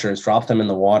those sculptures, drop them in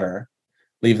the water,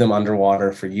 leave them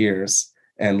underwater for years,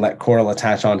 and let coral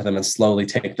attach onto them and slowly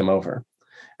take them over.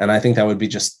 And I think that would be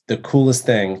just the coolest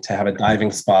thing, to have a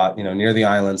diving spot, near the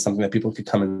island, something that people could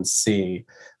come and see,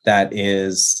 that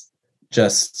is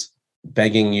just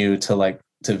begging you to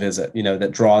visit,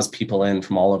 that draws people in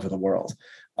from all over the world.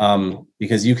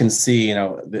 Because you can see,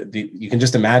 you can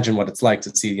just imagine what it's like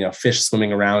to see, fish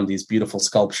swimming around these beautiful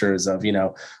sculptures of,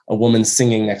 a woman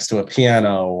singing next to a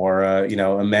piano, or,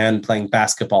 a man playing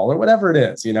basketball, or whatever it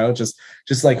is,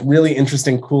 just like really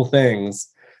interesting, cool things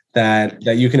that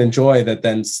you can enjoy, that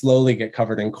then slowly get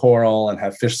covered in coral and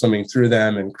have fish swimming through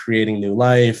them and creating new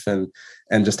life, and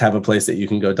just have a place that you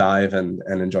can go dive and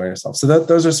enjoy yourself. So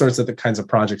those are sorts of the kinds of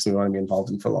projects we want to be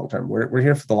involved in for long term. We're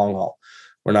here for the long haul.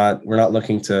 We're not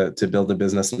looking to build a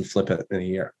business and flip it in a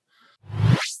year.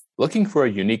 Looking for a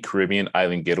unique Caribbean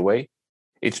island getaway?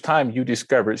 It's time you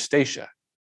discovered Statia.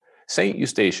 St.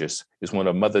 Eustatius is one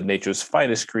of Mother Nature's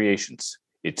finest creations.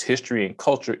 Its history and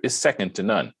culture is second to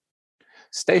none.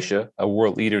 Statia, a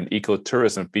world leader in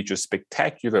ecotourism, features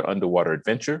spectacular underwater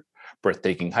adventure,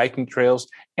 breathtaking hiking trails,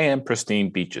 and pristine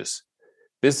beaches.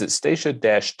 Visit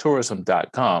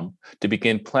statia-tourism.com to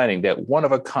begin planning that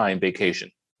one-of-a-kind vacation.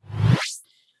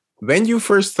 When you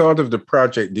first thought of the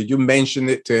project, did you mention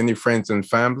it to any friends and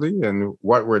family? And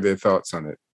what were their thoughts on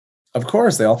it? Of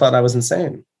course, they all thought I was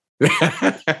insane.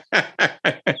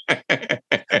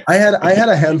 I had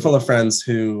a handful of friends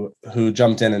who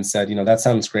jumped in and said, that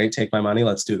sounds great. Take my money.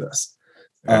 Let's do this.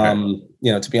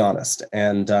 To be honest.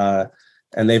 And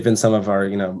they've been some of our,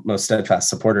 most steadfast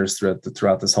supporters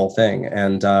throughout this whole thing.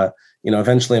 And,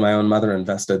 eventually my own mother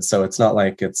invested. So it's not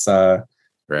like it's, right.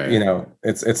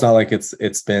 It's not like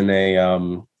it's been a,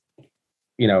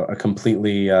 a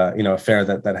completely, affair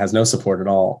that has no support at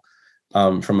all.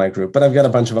 From my group, but I've got a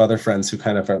bunch of other friends who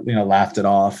kind of, laughed it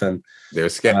off, and they're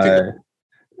skeptical.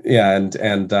 And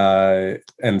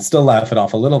still laugh it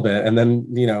off a little bit. And then,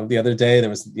 the other day there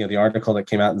was, the article that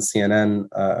came out in CNN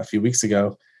a few weeks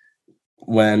ago,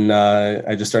 when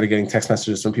I just started getting text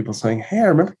messages from people saying, "Hey, I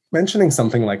remember mentioning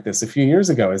something like this a few years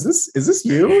ago. Is this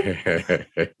you?"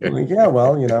 I'm like, yeah,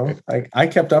 well, I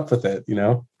kept up with it,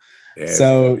 Yes.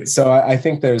 So I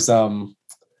think there's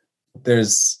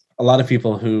a lot of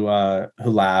people who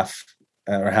laugh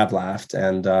or have laughed,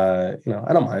 and I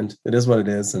don't mind. It is what it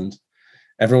is, and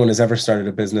everyone who's ever started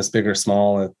a business, big or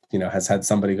small, has had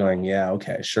somebody going, yeah,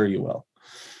 okay, sure you will.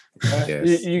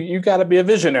 Yes. You got to be a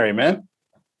visionary, man.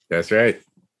 That's right.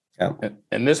 Yeah.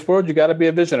 In this world, you got to be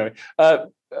a visionary.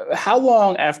 How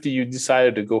long after you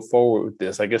decided to go forward with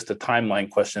this? I guess the timeline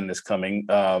question is coming.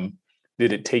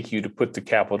 Did it take you to put the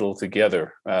capital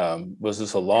together? Was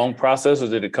this a long process, or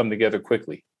did it come together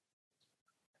quickly?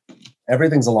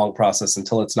 Everything's a long process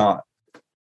until it's not.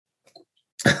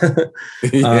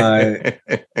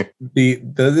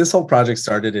 This whole project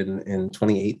started in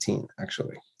 2018,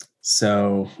 actually.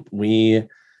 So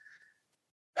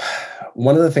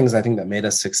one of the things I think that made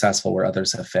us successful where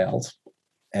others have failed,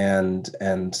 and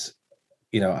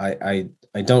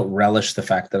I don't relish the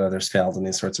fact that others failed in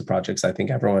these sorts of projects. I think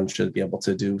everyone should be able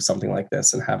to do something like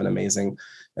this and have an amazing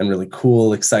and really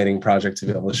cool, exciting project to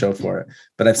be able to show for it.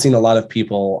 But I've seen a lot of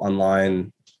people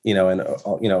online,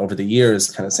 over the years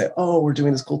kind of say, oh, we're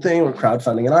doing this cool thing. We're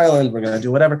crowdfunding an island. We're going to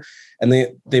do whatever. And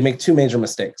they make two major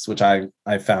mistakes, which I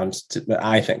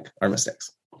think are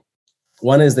mistakes.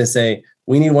 One is they say,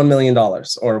 we need $1 million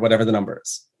or whatever the number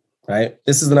is, right?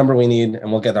 This is the number we need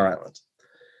and we'll get our island.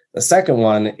 The second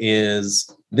one is,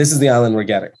 this is the island we're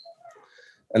getting.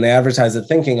 And they advertise it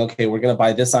thinking, okay, we're going to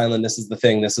buy this island. This is the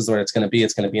thing. This is where it's going to be.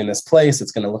 It's going to be in this place.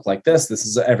 It's going to look like this. This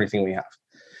is everything we have.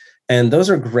 And those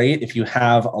are great if you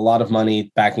have a lot of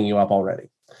money backing you up already.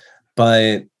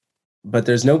 But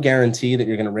there's no guarantee that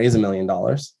you're going to raise $1 million.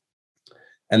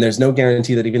 And there's no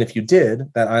guarantee that even if you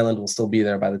did, that island will still be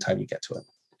there by the time you get to it.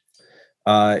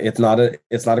 It's not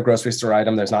a grocery store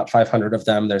item. There's not 500 of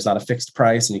them. There's not a fixed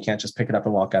price, and you can't just pick it up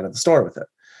and walk out of the store with it,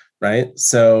 right?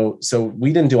 So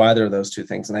we didn't do either of those two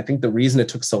things. And I think the reason it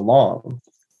took so long,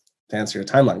 to answer your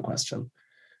timeline question,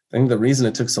 I think the reason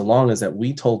it took so long is that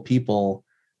we told people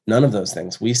none of those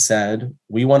things. We said,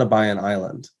 we want to buy an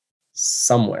island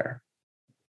somewhere,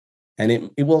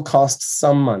 and it will cost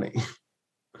some money.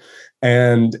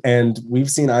 And we've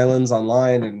seen islands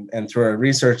online and through our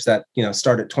research that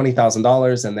start at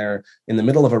 $20,000 and they're in the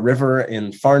middle of a river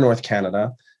in far north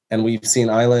Canada. And we've seen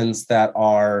islands that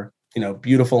are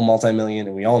beautiful multi-million,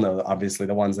 and we all know obviously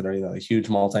the ones that are the huge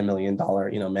multi-million dollar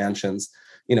mansions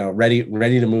ready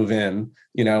to move in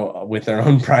with their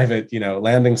own private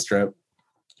landing strip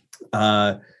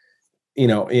in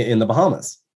the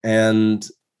Bahamas, and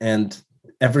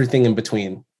everything in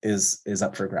between is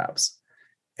up for grabs.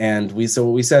 And what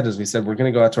we said we're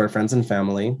going to go out to our friends and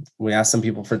family. We asked some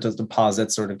people for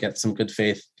deposits, sort of get some good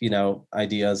faith,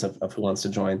 ideas of who wants to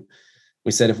join.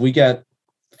 We said, if we get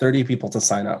 30 people to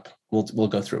sign up, we'll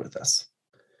go through with this.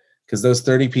 Because those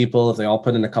 30 people, if they all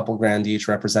put in a couple grand each,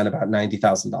 represent about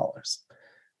 $90,000.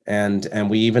 And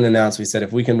we even announced, we said,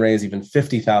 if we can raise even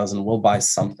 50,000, we'll buy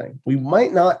something. We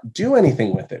might not do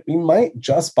anything with it. We might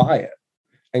just buy it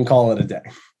and call it a day.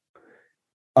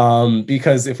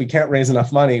 Because if we can't raise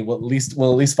enough money, we'll at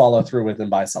least follow through with and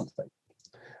buy something.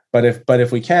 But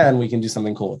if we can do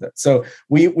something cool with it. So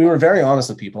we were very honest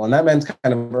with people, and that meant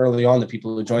kind of early on the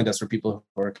people who joined us were people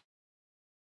who were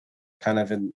kind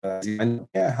of in,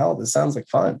 hell, this sounds like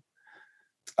fun.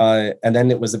 And then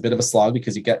it was a bit of a slog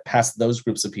because you get past those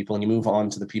groups of people and you move on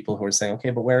to the people who are saying,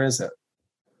 okay, but where is it?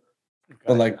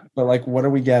 Okay. But what are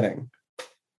we getting?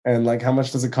 And how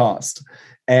much does it cost?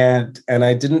 And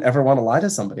I didn't ever want to lie to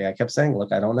somebody. I kept saying,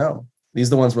 look, I don't know. These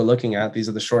are the ones we're looking at. These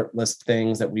are the short list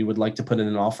things that we would like to put in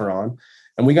an offer on.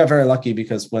 And we got very lucky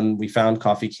because when we found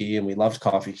Coffee Key and we loved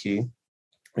Coffee Key,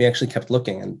 we actually kept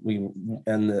looking, and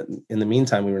in the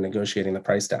meantime, we were negotiating the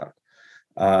price down.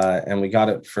 And we got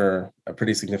it for a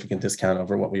pretty significant discount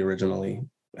over what we originally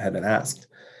had been asked.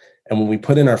 And when we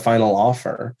put in our final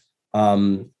offer,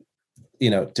 to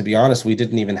be honest, we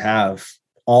didn't even have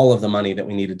all of the money that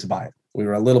we needed to buy it. We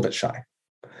were a little bit shy.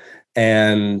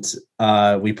 And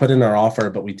we put in our offer,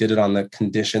 but we did it on the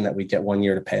condition that we get 1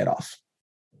 year to pay it off.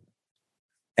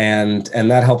 And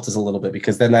that helped us a little bit,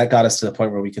 because then that got us to the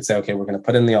point where we could say, okay, we're going to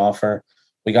put in the offer.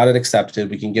 We got it accepted.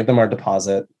 We can give them our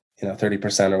deposit,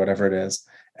 30% or whatever it is.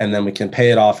 And then we can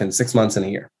pay it off in 6 months and a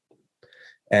year.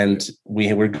 And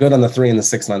we were good on the 3 and the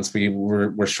 6 months.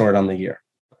 We're short on the year.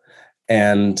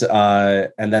 And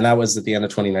then that was at the end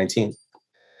of 2019.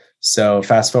 So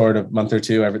fast forward a month or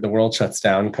two, the world shuts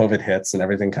down, COVID hits, and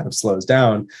everything kind of slows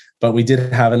down. But we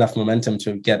did have enough momentum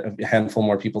to get a handful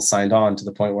more people signed on, to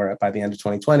the point where by the end of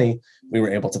 2020, we were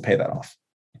able to pay that off.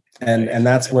 And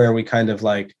that's where we kind of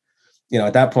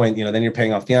at that point, then you're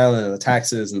paying off the island and the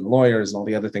taxes and the lawyers and all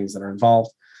the other things that are involved.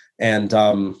 And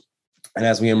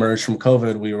as we emerged from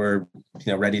COVID, we were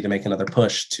ready to make another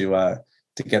push to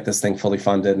get this thing fully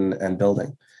funded and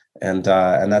building. and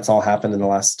that's all happened in the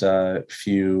last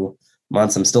few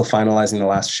months. I'm still finalizing the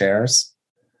last shares,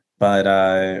 but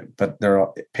there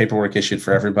are paperwork issued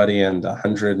for everybody, and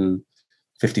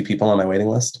 150 people on my waiting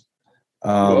list.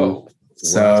 Whoa.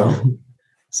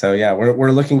 So yeah,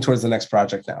 we're looking towards the next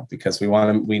project now, because we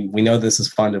know this is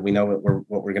funded. We know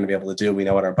what we're going to be able to do. We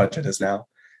know what our budget is now,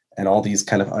 and all these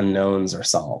kind of unknowns are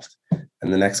solved.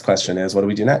 And the next question is, what do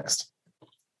we do next?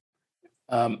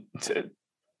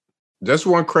 Just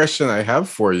one question I have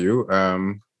for you.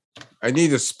 I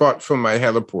need a spot for my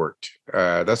heliport.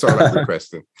 That's all I'm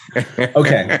requesting.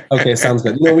 Okay, sounds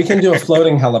good. We can do a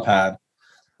floating helipad.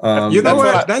 You know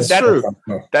what? That's true.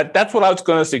 That's what I was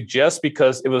going to suggest,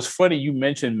 because it was funny you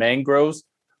mentioned mangroves.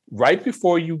 Right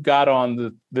before you got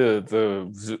on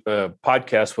the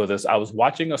podcast with us, I was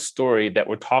watching a story that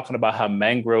we're talking about how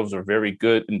mangroves are very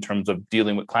good in terms of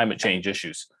dealing with climate change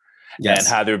issues. Yes. And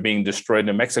how they're being destroyed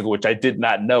in Mexico, which I did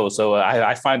not know. So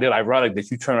I find it ironic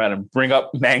that you turn around and bring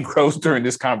up mangroves during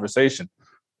this conversation.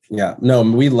 Yeah, no,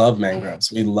 we love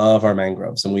mangroves. We love our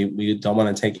mangroves, and we don't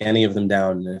want to take any of them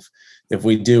down. If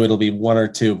we do, it'll be one or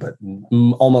two, but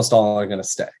almost all are going to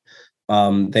stay.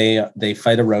 They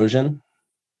fight erosion.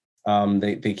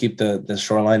 They keep the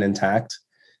shoreline intact,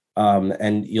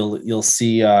 and you'll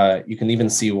see. You can even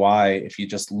see why if you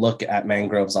just look at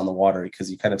mangroves on the water,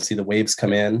 because you kind of see the waves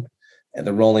come in, and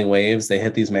the rolling waves. They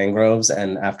hit these mangroves,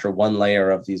 and after one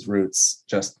layer of these roots,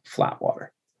 just flat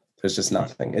water. There's just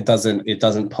nothing. It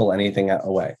doesn't pull anything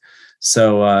away.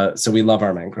 So we love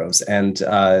our mangroves, and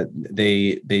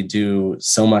they do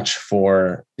so much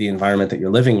for the environment that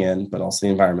you're living in, but also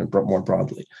the environment more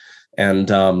broadly. And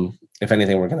if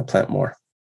anything, we're going to plant more.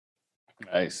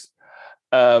 Nice.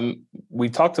 We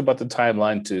talked about the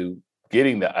timeline to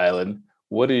getting the island.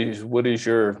 What is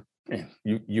your?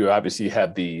 You obviously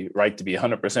have the right to be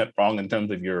 100% wrong in terms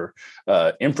of your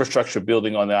infrastructure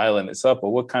building on the island itself, but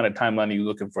what kind of timeline are you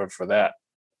looking for that?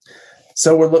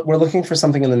 So we're looking for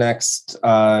something in the next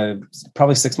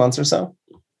probably 6 months or so.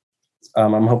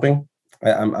 I'm hoping.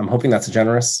 I'm hoping that's a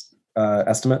generous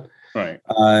estimate. Right.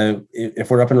 If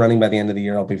we're up and running by the end of the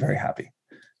year, I'll be very happy.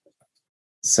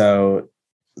 So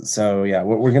yeah,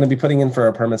 we're going to be putting in for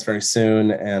our permits very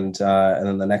soon, and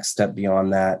then the next step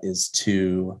beyond that is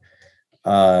to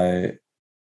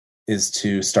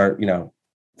start,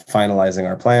 finalizing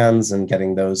our plans and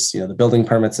getting those, the building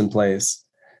permits in place,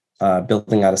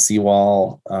 building out a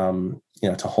seawall,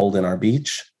 to hold in our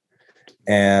beach,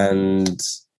 and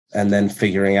then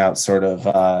figuring out sort of,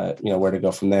 where to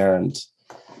go from there, and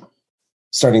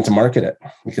starting to market it,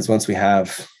 because once we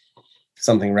have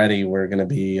something ready, we're going to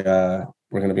be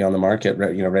on the market,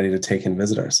 ready to take in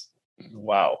visitors.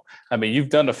 Wow. I mean, you've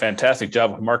done a fantastic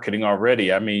job of marketing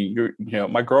already. I mean,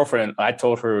 my girlfriend, I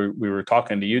told her we were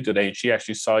talking to you today, and she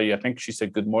actually saw you. I think she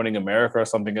said Good Morning America or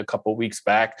something a couple of weeks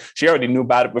back. She already knew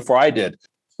about it before I did.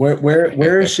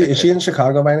 Where is she? Is she in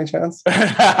Chicago by any chance?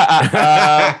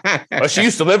 Well, she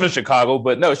used to live in Chicago,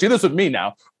 but no, she lives with me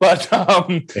now. But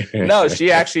no,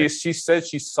 she said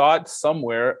she saw it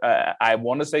somewhere. I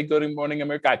want to say Good Morning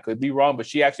America. I could be wrong, but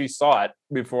she actually saw it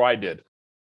before I did.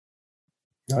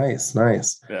 Nice.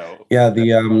 Yeah,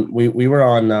 we were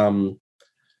on. I'm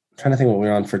trying to think what we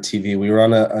were on for TV. We were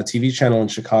on a TV channel in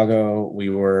Chicago.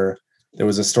 There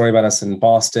was a story about us in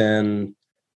Boston.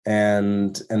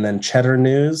 And then Cheddar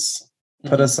News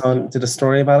did a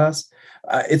story about us.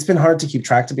 It's been hard to keep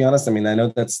track, to be honest. I mean, I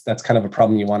know that's kind of a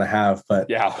problem you want to have, but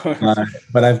yeah.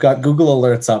 But I've got Google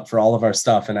alerts up for all of our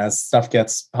stuff, and as stuff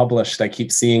gets published, I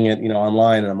keep seeing it,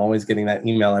 online, and I'm always getting that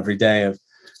email every day of,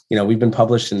 we've been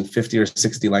published in 50 or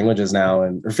 60 languages now,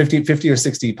 or 50 or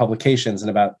 60 publications in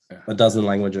about a dozen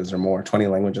languages or more, 20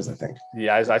 languages, I think.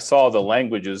 Yeah, I saw the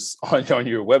languages on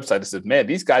your website. I said, man,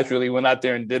 these guys really went out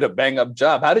there and did a bang up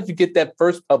job. How did you get that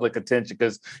first public attention?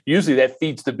 Because usually that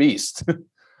feeds the beast.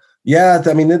 Yeah,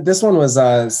 I mean, this one was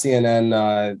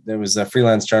CNN. There was a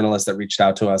freelance journalist that reached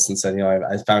out to us and said,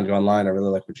 I found you online. I really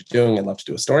like what you're doing. I'd love to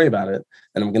do a story about it.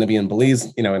 And I'm going to be in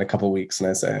Belize, in a couple of weeks. And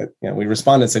I said, we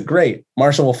responded, said, great,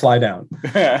 Marshall will fly down.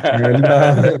 And,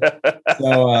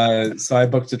 so I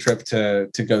booked a trip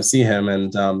to go see him.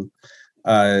 And,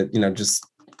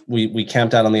 we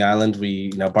camped out on the island. We,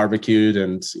 barbecued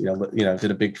and, did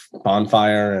a big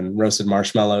bonfire and roasted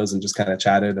marshmallows and just kind of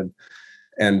chatted.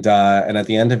 And at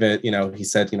the end of it, he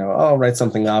said, I'll write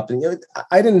something up. And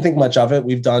I didn't think much of it.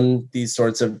 We've done these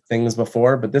sorts of things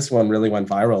before, but this one really went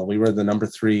viral. We were the number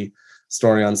 3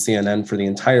 story on CNN for the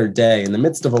entire day in the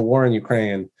midst of a war in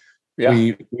Ukraine. Yeah.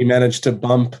 We managed to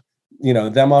bump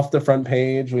them off the front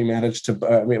page. We managed to,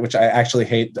 which I actually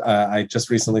hate. I just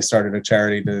recently started a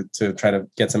charity to try to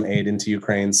get some aid into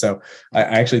Ukraine. So I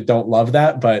actually don't love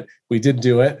that, but we did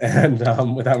do it, and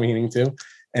without meaning to.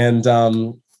 And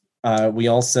we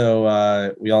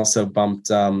also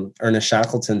bumped Ernest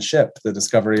Shackleton's ship, the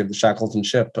discovery of the Shackleton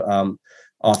ship,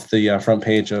 off the front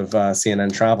page of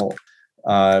CNN Travel.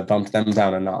 Bumped them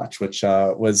down a notch, which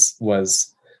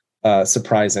was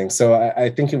surprising. So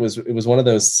I think it was one of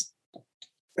those.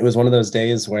 It was one of those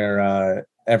days where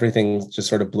everything just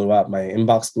sort of blew up. My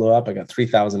inbox blew up. I got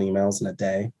 3,000 emails in a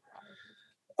day.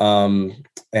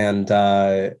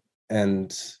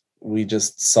 And we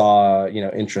just saw,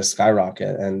 interest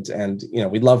skyrocket, and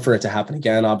we'd love for it to happen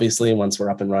again, obviously, once we're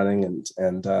up and running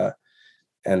and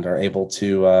are able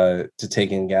to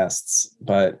take in guests.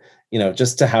 But,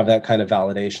 just to have that kind of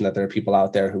validation that there are people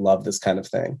out there who love this kind of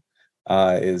thing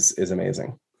is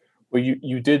amazing. Well,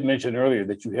 you did mention earlier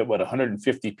that you hit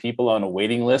 150 people on a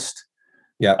waiting list.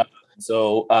 Yeah.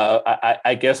 So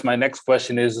I guess my next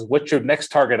question is, what's your next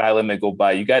target island to go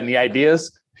by? You got any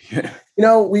ideas?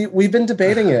 We've been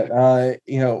debating it.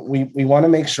 We want to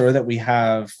make sure that we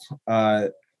have.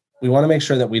 We want to make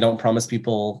sure that we don't promise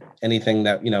people anything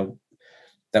that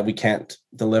that we can't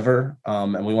deliver,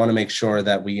 and we want to make sure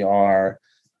that we are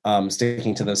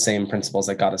sticking to those same principles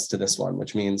that got us to this one,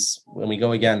 which means when we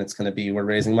go again, it's going to be, we're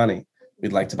raising money.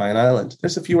 We'd like to buy an island.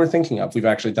 There's a few we're thinking of. We've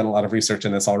actually done a lot of research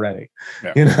in this already.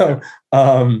 Yeah.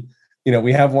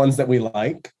 We have ones that we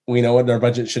like. We know what our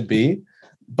budget should be,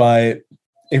 but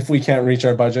if we can't reach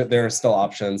our budget, there are still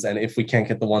options. And if we can't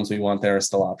get the ones we want, there are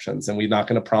still options. And we're not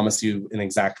going to promise you an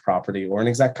exact property or an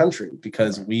exact country,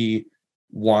 because we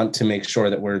want to make sure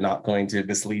that we're not going to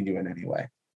mislead you in any way.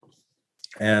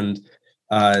 And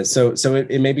so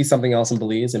it may be something else in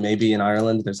Belize. It may be in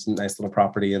Ireland. There's a nice little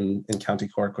property in County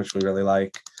Cork, which we really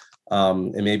like.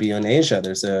 It may be in Asia.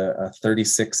 There's a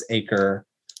 36-acre,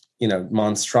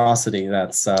 monstrosity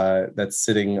that's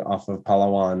sitting off of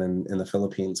Palawan in the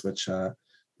Philippines, which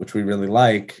we really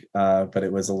like, but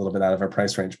it was a little bit out of our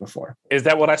price range before. Is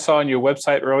that what I saw on your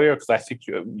website earlier? Because I think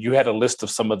you had a list of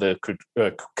some of the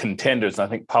contenders. I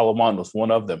think Palawan was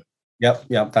one of them.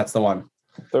 Yep, that's the one.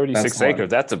 36 acres.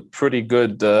 That's a pretty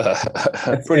good,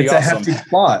 pretty it's awesome. A hefty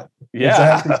plot. Yeah. It's a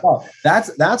hefty plot.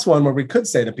 That's one where we could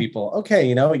say to people, okay,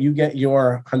 you get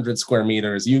your 100 square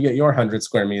meters, you get your 100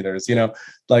 square meters,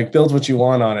 like build what you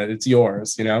want on it. It's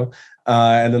yours,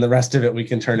 and then the rest of it we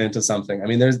can turn into something. I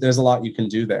mean, there's a lot you can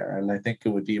do there, and I think it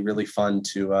would be really fun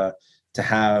to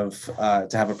have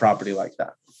a property like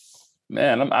that.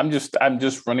 Man, I'm just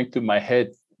running through my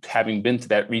head, having been to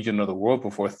that region of the world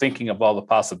before, thinking of all the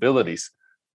possibilities.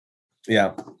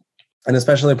 Yeah. And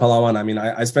especially Palawan. I mean,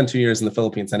 I spent 2 years in the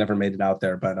Philippines. I never made it out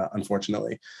there, but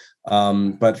unfortunately.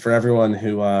 But for everyone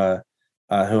who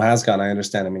has gone, I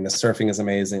understand. I mean, the surfing is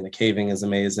amazing. The caving is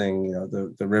amazing.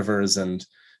 The rivers and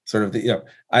sort of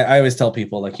I always tell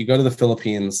people, like, you go to the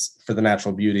Philippines for the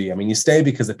natural beauty. I mean, you stay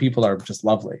because the people are just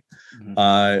lovely,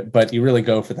 but you really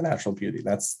go for the natural beauty.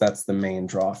 That's the main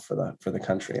draw for the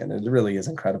country, and it really is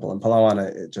incredible. And Palawan,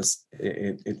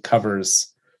 it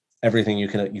covers everything you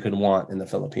could want in the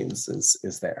Philippines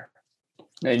is there.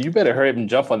 And you better hurry up and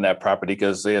jump on that property,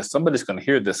 because somebody's going to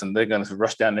hear this and they're going to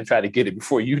rush down and try to get it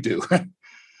before you do.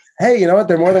 Hey, you know what?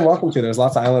 They're more than welcome to. There's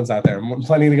lots of islands out there.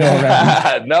 Plenty to go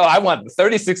around. No, I want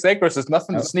 36 acres. Is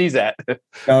nothing to sneeze at.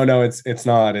 No, it's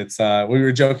not. It's we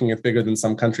were joking. It's bigger than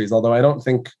some countries, although I don't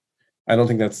think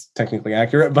that's technically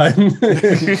accurate. But well,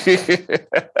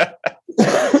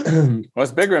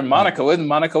 it's bigger in Monaco. Isn't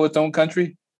Monaco its own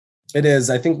country? It is.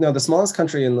 I think the smallest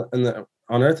country on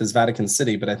Earth is Vatican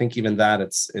City, but I think even that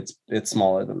it's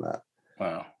smaller than that.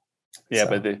 Wow. Yeah,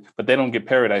 so. but they don't get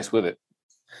paradise with it.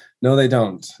 No, they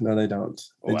don't. They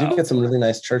do get some really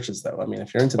nice churches, though. I mean,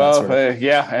 if you're into that sort of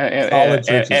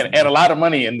and a lot of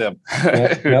money in them.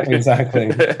 Yeah,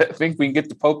 exactly. Think we can get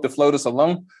the Pope to float us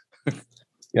alone?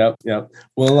 Yep.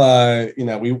 Well,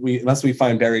 we unless we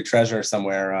find buried treasure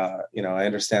somewhere, I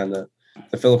understand that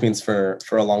the Philippines for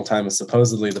a long time is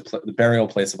supposedly the burial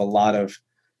place of a lot of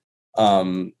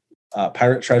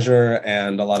pirate treasure,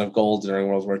 and a lot of gold during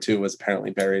World War II was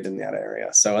apparently buried in that area.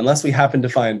 So unless we happen to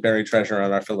find buried treasure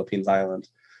on our Philippines island,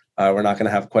 we're not going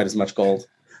to have quite as much gold.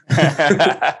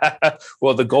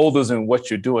 Well, the gold is in what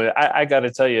you're doing. I got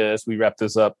to tell you, as we wrap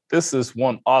this up, this is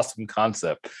one awesome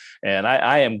concept. And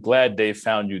I am glad Dave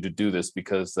found you to do this,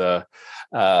 because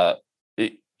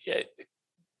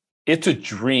it's a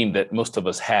dream that most of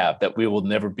us have that we will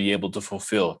never be able to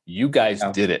fulfill. You guys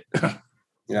did it.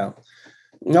 Yeah.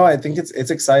 No, I think it's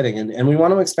exciting, and we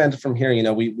want to expand it from here.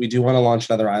 We do want to launch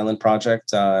another island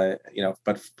project, but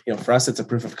for us, it's a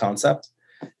proof of concept.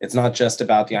 it's not just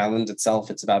about the island itself.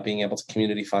 It's about being able to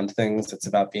community fund things. It's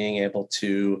about being able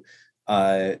to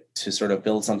sort of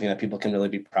build something that people can really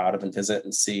be proud of and visit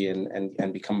and see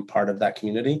and become part of that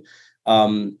community.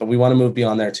 But we want to move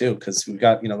beyond there too, because we've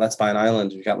got, Let's Buy an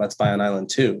Island. We've got Let's Buy an Island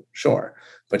 2, sure.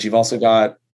 But you've also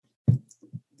got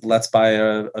Let's Buy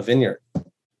a vineyard,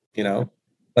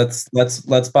 let's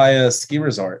buy a ski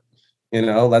resort,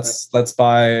 let's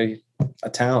buy a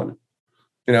town.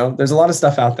 There's a lot of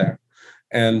stuff out there.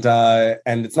 And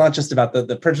it's not just about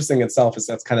the purchasing itself,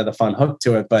 that's kind of the fun hook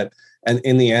to it. And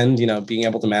in the end, being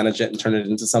able to manage it and turn it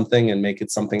into something and make it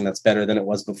something that's better than it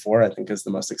was before, I think is the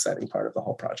most exciting part of the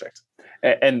whole project.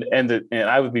 And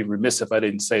I would be remiss if I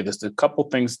didn't say this. There's a couple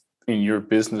things in your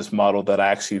business model that I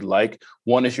actually like.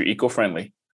 One is you're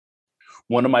eco-friendly.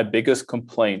 One of my biggest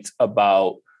complaints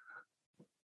about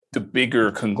the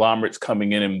bigger conglomerates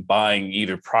coming in and buying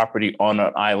either property on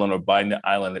an island or buying the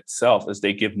island itself is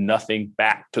they give nothing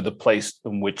back to the place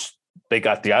in which they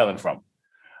got the island from.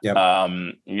 Yep.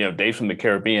 Dave's from the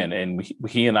Caribbean, and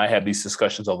he and I have these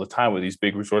discussions all the time where these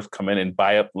big resorts come in and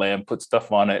buy up land, put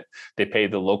stuff on it. They pay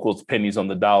the locals pennies on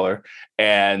the dollar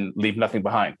and leave nothing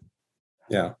behind.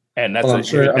 Yeah. And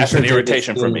that's an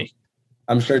irritation for me.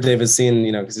 I'm sure Dave has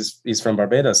seen, because he's from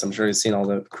Barbados. I'm sure he's seen all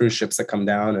the cruise ships that come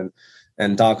down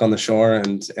and dock on the shore,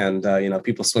 and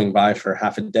people swing by for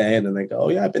half a day and then they go, oh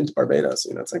yeah, I've been to Barbados.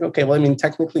 It's like, okay, well, I mean,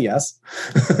 technically yes.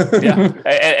 Yeah.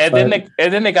 And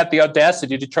then they got the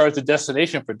audacity to charge the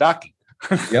destination for docking.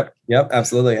 Yep,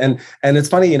 absolutely. And it's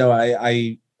funny,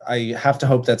 I have to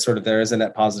hope that sort of there is a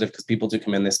net positive, because people do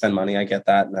come in, they spend money. I get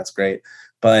that, and that's great.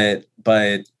 But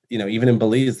even in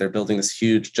Belize, they're building this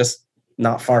huge, just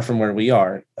not far from where we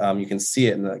are. You can see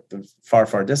it in the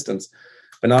far distance.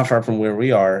 But not far from where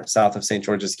we are, south of St.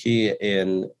 George's Caye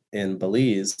in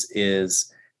Belize,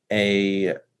 is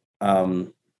a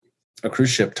cruise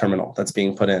ship terminal that's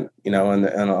being put in, and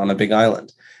on a big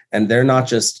island. And they're not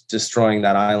just destroying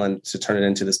that island to turn it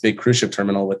into this big cruise ship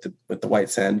terminal with the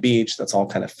white sand beach that's all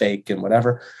kind of fake and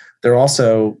whatever. They're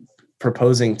also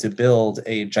proposing to build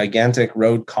a gigantic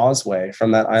road causeway from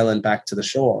that island back to the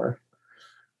shore,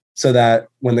 so that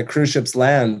when the cruise ships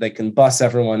land, they can bus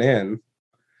everyone in,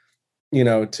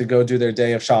 to go do their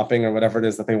day of shopping or whatever it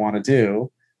is that they want to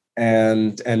do,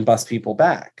 and bus people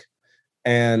back.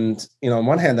 And, on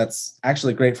one hand, that's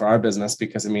actually great for our business,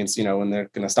 because it means, when they're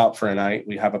going to stop for a night,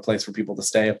 we have a place for people to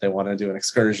stay. If they want to do an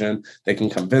excursion, they can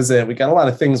come visit. We got a lot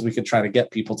of things we could try to get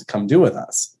people to come do with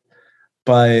us.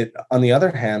 But on the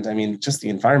other hand, I mean, just the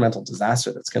environmental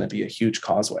disaster that's going to be a huge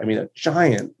causeway. I mean, a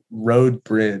giant road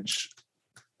bridge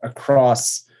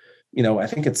across, I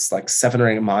think it's like 7 or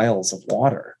 8 miles of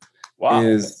water. Wow.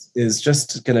 is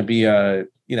just going to be a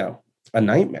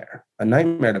nightmare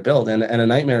to build, and a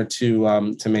nightmare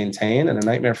to maintain, and a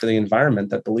nightmare for the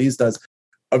environment that Belize does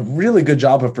a really good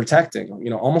job of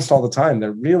protecting. Almost all the time,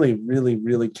 they're really, really,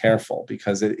 really careful,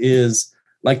 because it is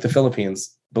like the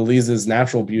Philippines. Belize's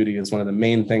natural beauty is one of the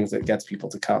main things that gets people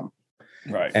to come.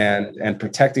 Right. And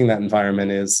protecting that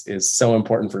environment is so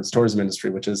important for its tourism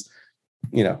industry, which is,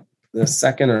 the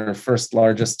second or first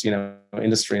largest,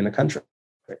 industry in the country.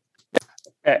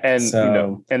 And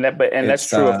that's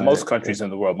true of most countries in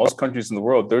the world. Most countries in the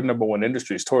world, their number one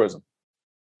industry is tourism.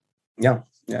 Yeah.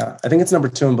 I think it's number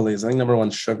 2 in Belize. I think number 1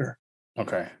 is sugar.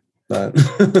 Okay. But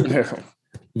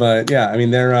but yeah, I mean,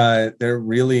 they're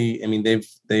really, I mean,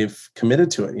 they've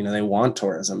committed to it. They want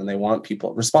tourism, and they want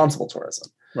responsible tourism.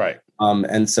 Right.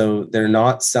 And so they're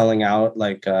not selling out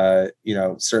like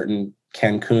certain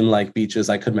Cancun-like beaches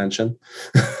I could mention.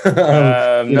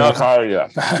 No,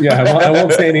 I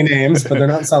won't say any names, but they're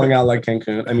not selling out like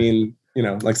Cancun. I mean,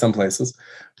 like some places,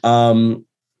 where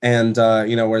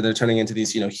they're turning into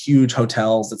these, huge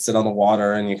hotels that sit on the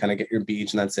water, and you kind of get your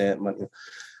beach and that's it. But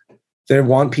they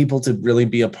want people to really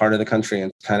be a part of the country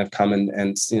and kind of come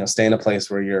and stay in a place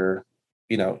where you're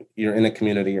in a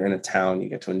community, you're in a town, you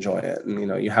get to enjoy it.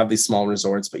 And, you have these small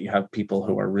resorts, but you have people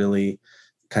who are really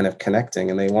kind of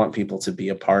connecting, and they want people to be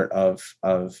a part of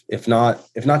if not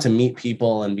to meet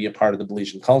people and be a part of the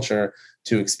Belizean culture,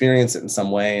 to experience it in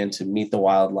some way, and to meet the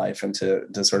wildlife, and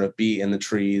to sort of be in the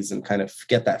trees and kind of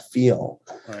get that feel.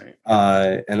 Right.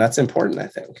 And that's important, I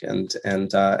think. And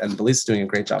Belize is doing a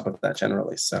great job of that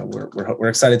generally. So we're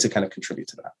excited to kind of contribute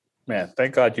to that. Man,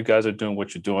 thank God you guys are doing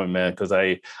what you're doing, man, because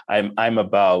I'm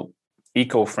about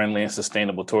eco-friendly and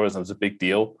sustainable tourism is a big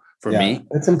deal for me.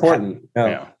 It's important.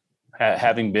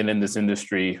 Having been in this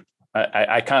industry,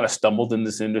 I kind of stumbled in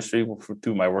this industry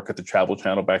through my work at the Travel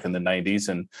Channel back in the 90s.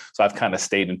 And so I've kind of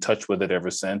stayed in touch with it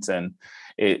ever since. And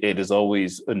it has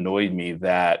always annoyed me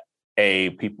that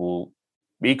people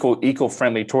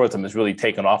eco-friendly tourism has really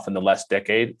taken off in the last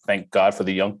decade. Thank God for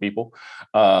the young people.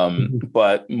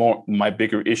 But my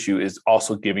bigger issue is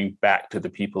also giving back to the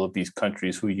people of these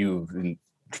countries who you've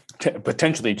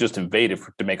potentially just invaded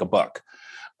to make a buck.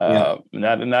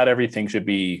 Not everything should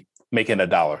be making a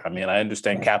dollar. I mean, I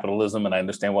understand capitalism and I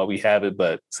understand why we have it,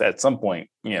 but at some point,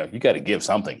 you got to give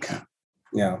something.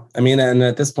 Yeah, I mean, and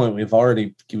at this point, we've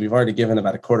already given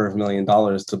about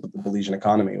 $250,000 to the Belizean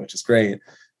economy, which is great.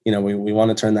 We want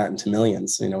to turn that into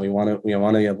millions. We want to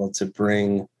be able to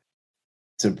bring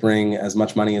as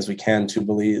much money as we can to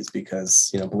Belize,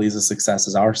 because Belize's success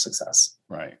is our success.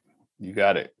 Right. You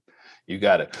got it.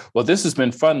 Well, this has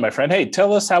been fun, my friend. Hey,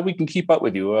 tell us how we can keep up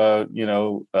with you.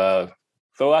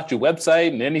 Throw out your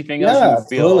website and anything else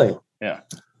you feel. Absolutely. Yeah.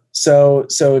 So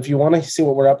if you want to see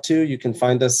what we're up to, you can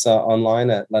find us online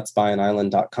at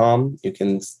letsbuyAnisland.com. You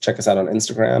can check us out on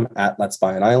Instagram at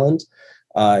letsbuyAnisland.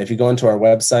 If you go into our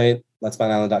website,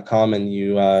 letsbuyAnisland.com, and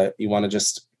you want to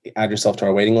just add yourself to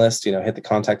our waiting list, hit the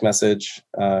contact message.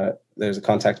 There's a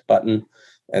contact button,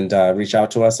 and reach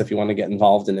out to us if you want to get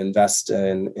involved and invest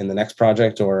in the next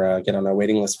project, or get on our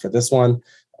waiting list for this one.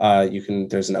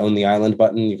 There's an Own the Island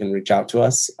button. You can reach out to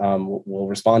us. We'll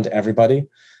respond to everybody.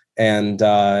 And,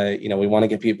 we want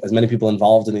to get as many people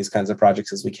involved in these kinds of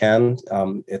projects as we can.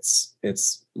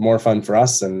 It's more fun for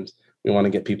us, and we want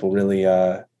to get people really,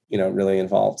 really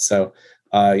involved. So,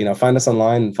 find us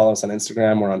online and follow us on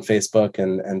Instagram. We're on Facebook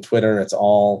and Twitter. It's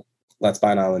all Let's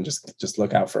Buy an Island. Just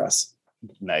look out for us.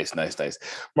 Nice.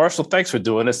 Marshall, thanks for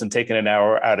doing this and taking an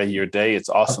hour out of your day. It's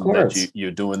awesome that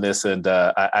you're doing this, and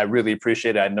I really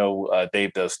appreciate it. I know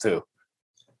Dave does too.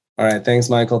 All right. Thanks,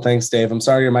 Michael. Thanks, Dave. I'm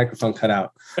sorry your microphone cut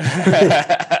out.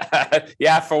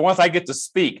 Yeah, for once I get to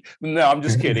speak. No, I'm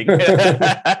just kidding.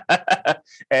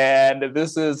 And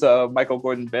this is Michael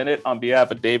Gordon Bennett on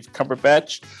behalf of Dave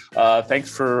Cumberbatch.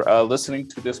 Thanks for listening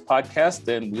to this podcast,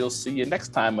 and we'll see you next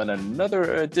time on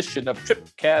another edition of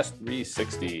Tripcast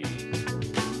 360.